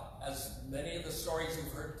up, as many of the stories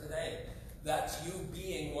you've heard today, that's you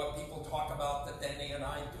being what people talk about that Denny and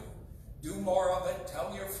I do. Do more of it.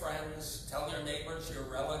 Tell your friends, tell your neighbors, your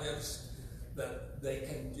relatives that they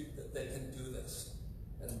can do this.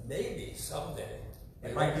 And maybe someday.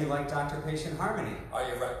 It might be like doctor-patient harmony. Are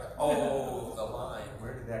you right? Oh, the line.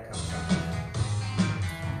 Where did that come from?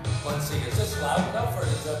 Let's see, is this loud enough or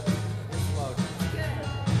is it? It's loud.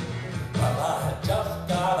 Well, I just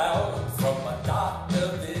got out from my doctor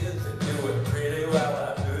visit, doing pretty well,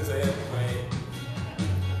 I losing weight.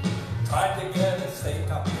 Tried to get a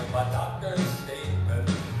stake up in my doctor's statement,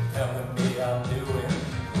 telling me I'm doing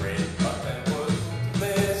great, but they wouldn't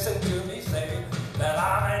listen to me say that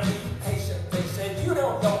I'm an e-patient. They said, you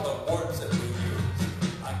don't know the words that we use.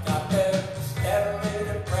 I got them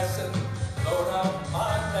steadily depressing, load up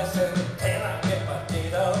my lesson, can I get my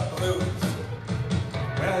data blues?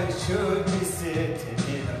 Well, he should be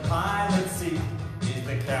sitting in the pilot seat. He's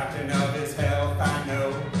the captain of his health, I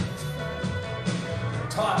know.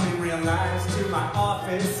 Talking real nice to my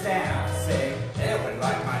office staff, say they would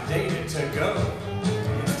like my data to go.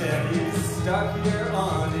 Instead, he's stuck here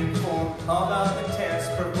uninformed about the tests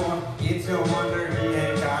performed. It's no wonder he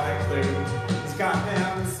ain't got a clue. He's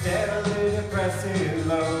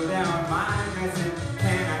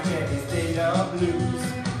blues.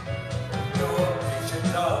 No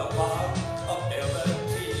patient of our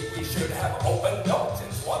ability, we should have open notes,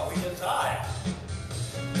 it's what we desire.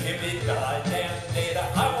 Give me the damn data,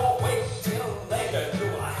 I won't wait till later. Do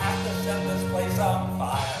I have to set this place on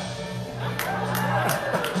fire?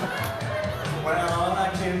 Well, all I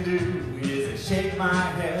can do is shake my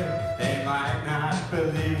head. They might not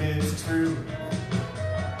believe it's true.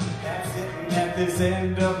 That sitting at this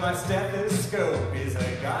end of my stethoscope is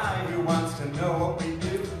a guy who wants to know what we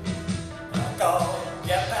do. Go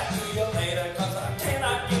get back to you later, cause I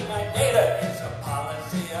cannot get my data. It's a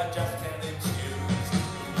policy I just can't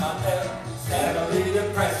excuse. Nothing Steadily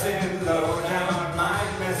depressing, low down,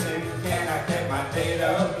 mind messing. Can I get my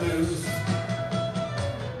data blues?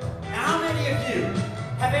 How many of you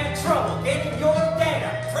have had trouble getting your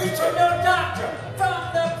data? From your doctor,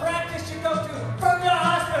 from the practice you go to, from your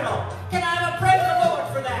hospital. Can I have a praise the Lord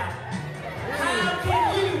for that? How can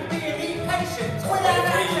you be an e-patient without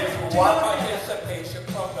access to your participation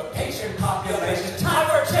from the patient population? Time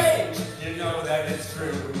for change! You know that it's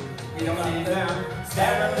true. We don't need them.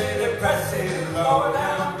 Steadily depressing, low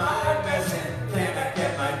down, mind messing. Can I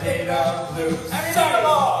get my data blues? Sing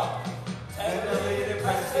along! Steadily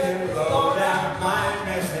depressing, low down, mind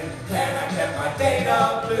messing. Can I get my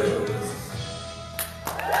data blues?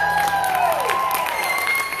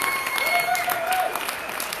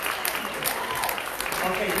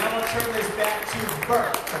 Okay, now we'll turn this back to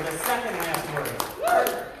Bert for the second last word.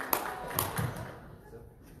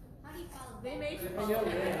 They made you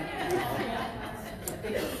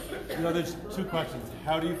You know, there's two questions.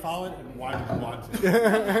 How do you follow it, and why did you want to?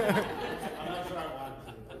 I'm not sure I want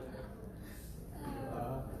to.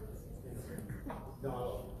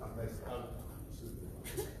 No,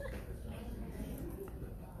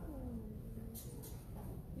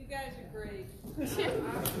 You guys are great.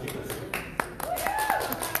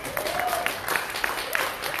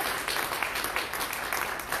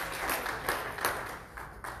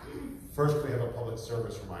 First, we have a public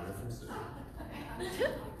service reminder from Sue.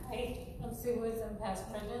 Hi, I'm Sue Woods, I'm past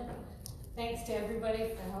president. Thanks to everybody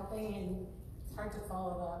for helping, and it's hard to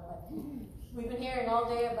follow that, but we've been hearing all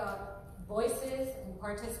day about voices and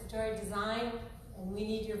participatory design, and we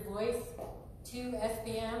need your voice. To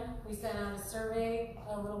SBM, we sent out a survey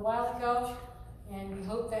a little while ago, and we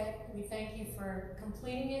hope that we thank you for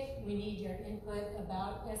completing it. We need your input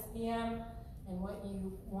about SBM and what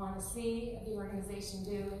you want to see the organization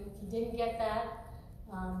do. And if you didn't get that,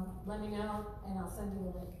 let me know, and I'll send you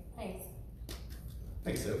a link. Thanks.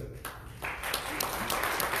 Thanks, Sue.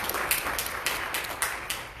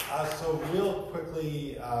 So real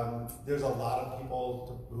quickly, there's a lot of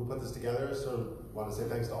people who put this together, so I want to say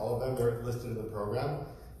thanks to all of them. They're listed in the program.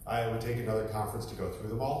 I would take another conference to go through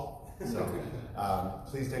them all. So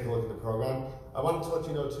please take a look at the program. I wanted to let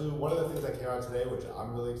you know too, one of the things that came out today, which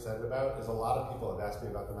I'm really excited about, is a lot of people have asked me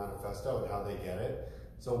about the manifesto and how they get it.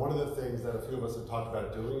 So one of the things that a few of us have talked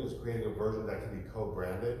about doing is creating a version that can be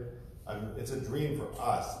co-branded. It's a dream for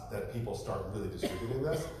us that people start really distributing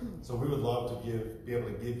this. So we would love to be able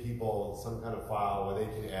to give people some kind of file where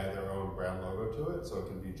they can add their own brand logo to it, so it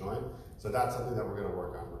can be joined. So that's something that we're going to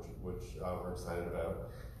work on, which we're excited about.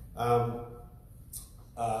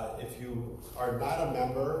 If you are not a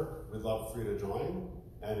member, we'd love for you to join.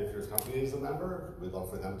 And if your company is a member, we'd love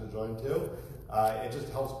for them to join too. It just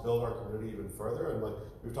helps build our community even further. And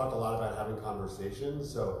we've talked a lot about having conversations.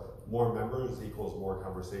 So more members equals more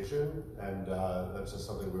conversation. And that's just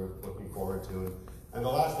something we're looking forward to. And the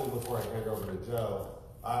last thing before I hand over to Joe,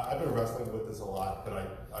 I've been wrestling with this a lot, but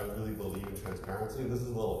I really believe in transparency. This is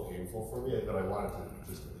a little painful for me, but I wanted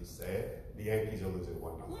to just at least say it. The Yankees are losing 1-0.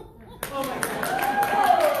 Oh my God.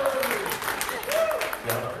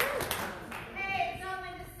 Yeah. Hey, it's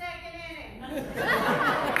only the second inning. There's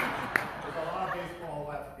a lot of baseball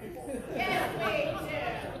left, people. Yes, me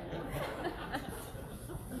too.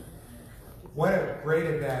 What a great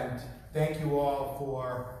event. Thank you all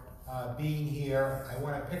for being here. I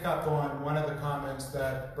want to pick up on one of the comments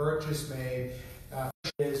that Bert just made.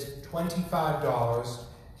 Is $25,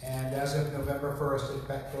 and as of November 1st,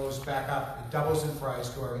 it goes back up. It doubles in price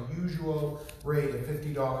to our usual rate of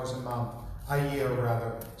 $50 a year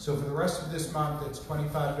rather. So for the rest of this month, it's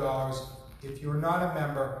 $25. If you're not a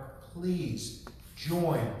member, please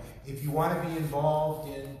join. If you want to be involved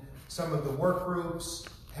in some of the work groups,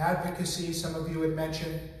 advocacy, some of you had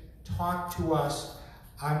mentioned, talk to us.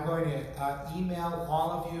 I'm going to email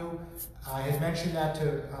all of you. I had mentioned that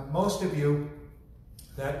to most of you,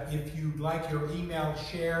 that if you'd like your email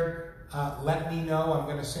shared, let me know. I'm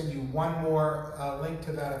going to send you one more link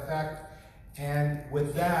to that effect. And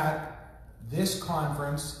with that, this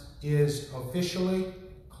conference is officially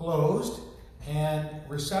closed. and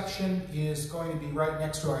reception is going to be right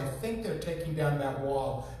next door. I think they're taking down that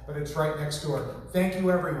wall, but it's right next door. Thank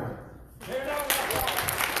you, everyone. Yes,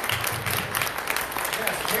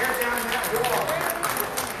 tear down that wall.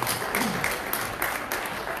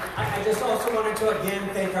 I just also wanted to again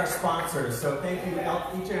thank our sponsors. So thank you,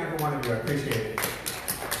 each and every one of you. I appreciate it.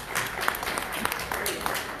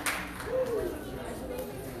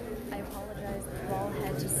 I apologize that you all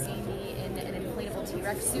had to see me in an inflatable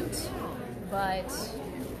T-Rex suit, but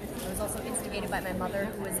I was also instigated by my mother,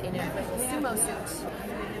 who was in an inflatable sumo suit,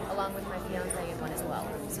 along with my fiance in one as well.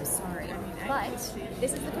 So sorry. But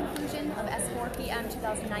this is the conclusion of S4PM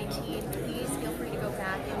 2019. Please feel free to go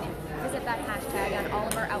back and visit that hashtag on all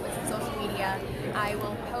of our outlets of social media. I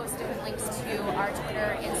will post different links to our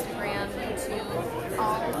Twitter, Instagram, YouTube.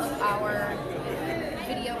 All of our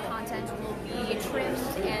video content will be trimmed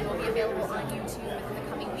and will be available on YouTube within the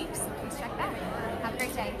coming weeks. So please check back. Have a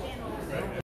great day.